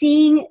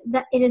 Seeing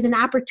that it is an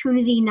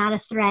opportunity, not a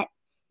threat.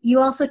 You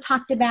also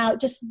talked about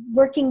just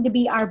working to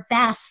be our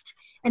best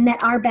and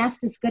that our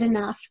best is good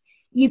enough.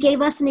 You gave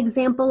us an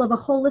example of a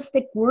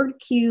holistic word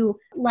cue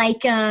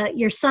like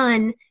your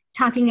son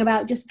talking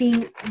about just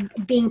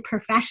being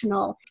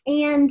professional.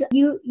 And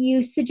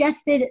you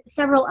suggested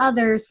several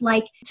others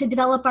like to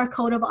develop our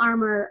code of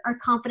armor, our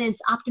confidence,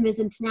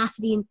 optimism,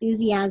 tenacity,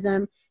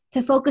 enthusiasm,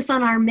 to focus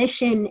on our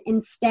mission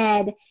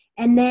instead,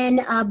 and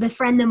then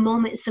befriend the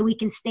moment so we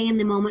can stay in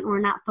the moment and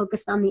we're not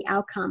focused on the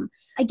outcome.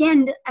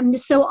 Again, I'm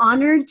just so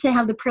honored to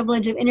have the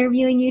privilege of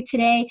interviewing you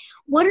today.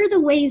 What are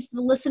the ways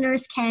the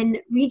listeners can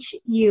reach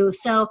you?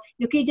 So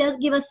could you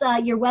give us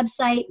your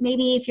website,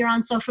 maybe if you're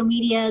on social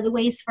media, the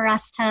ways for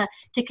us to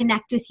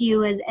connect with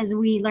you as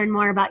we learn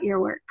more about your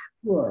work?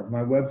 Sure.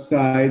 My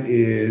website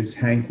is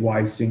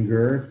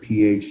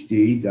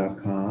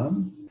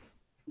hankweisinger.phd.com,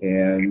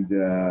 and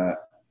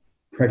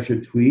Pressure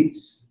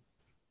Tweets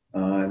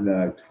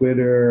on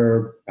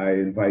Twitter. I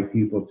invite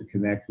people to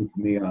connect with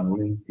me on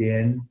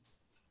LinkedIn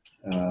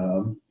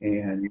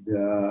and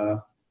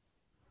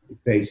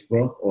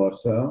Facebook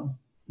also,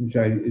 which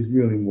is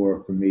really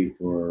more for me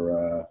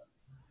for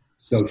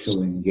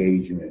social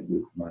engagement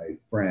with my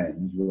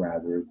friends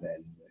rather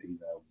than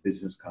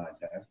business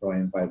contacts. So I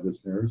invite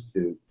listeners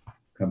to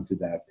come to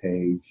that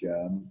page,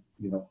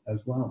 as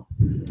well.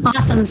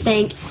 Awesome.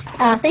 Thank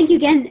you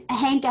again,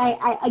 Hank.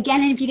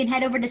 Again, if you can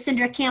head over to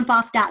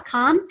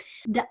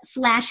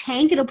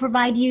cindrakampoff.com/Hank, it'll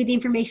provide you the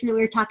information that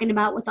we were talking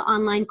about with the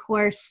online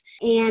course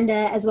and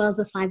as well as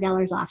the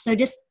 $5 off. So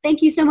just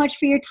thank you so much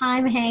for your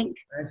time, Hank.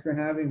 Thanks for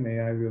having me.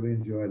 I really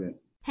enjoyed it.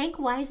 Hank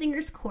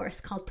Weisinger's course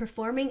called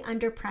Performing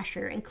Under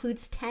Pressure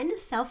includes 10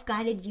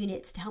 self-guided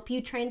units to help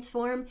you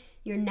transform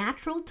your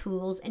natural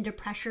tools into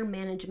pressure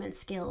management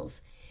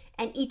skills.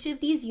 And each of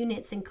these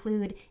units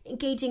include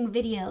engaging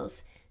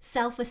videos,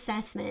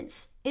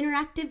 self-assessments,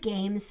 interactive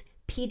games,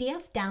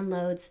 PDF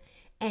downloads,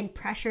 and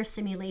pressure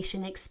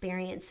simulation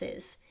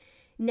experiences.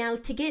 Now,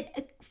 to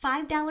get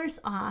 $5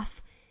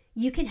 off,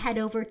 you can head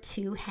over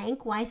to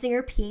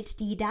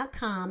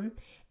hankweisingerphd.com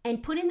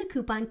and put in the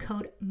coupon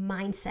code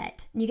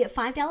MINDSET. And you get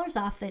 $5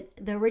 off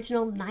the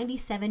original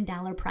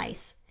 $97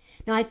 price.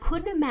 Now, I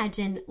couldn't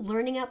imagine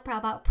learning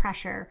about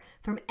pressure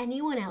from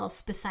anyone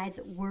else besides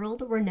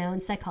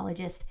world-renowned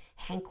psychologist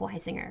Hank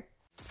Weisinger.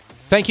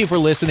 Thank you for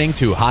listening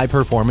to High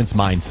Performance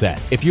Mindset.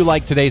 If you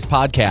like today's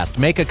podcast,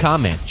 make a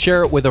comment,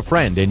 share it with a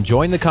friend, and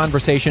join the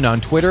conversation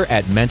on Twitter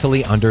at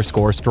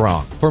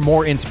mentally_strong. For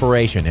more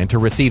inspiration and to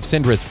receive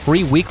Cindra's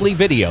free weekly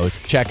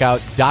videos, check out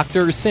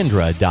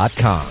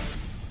drsindra.com.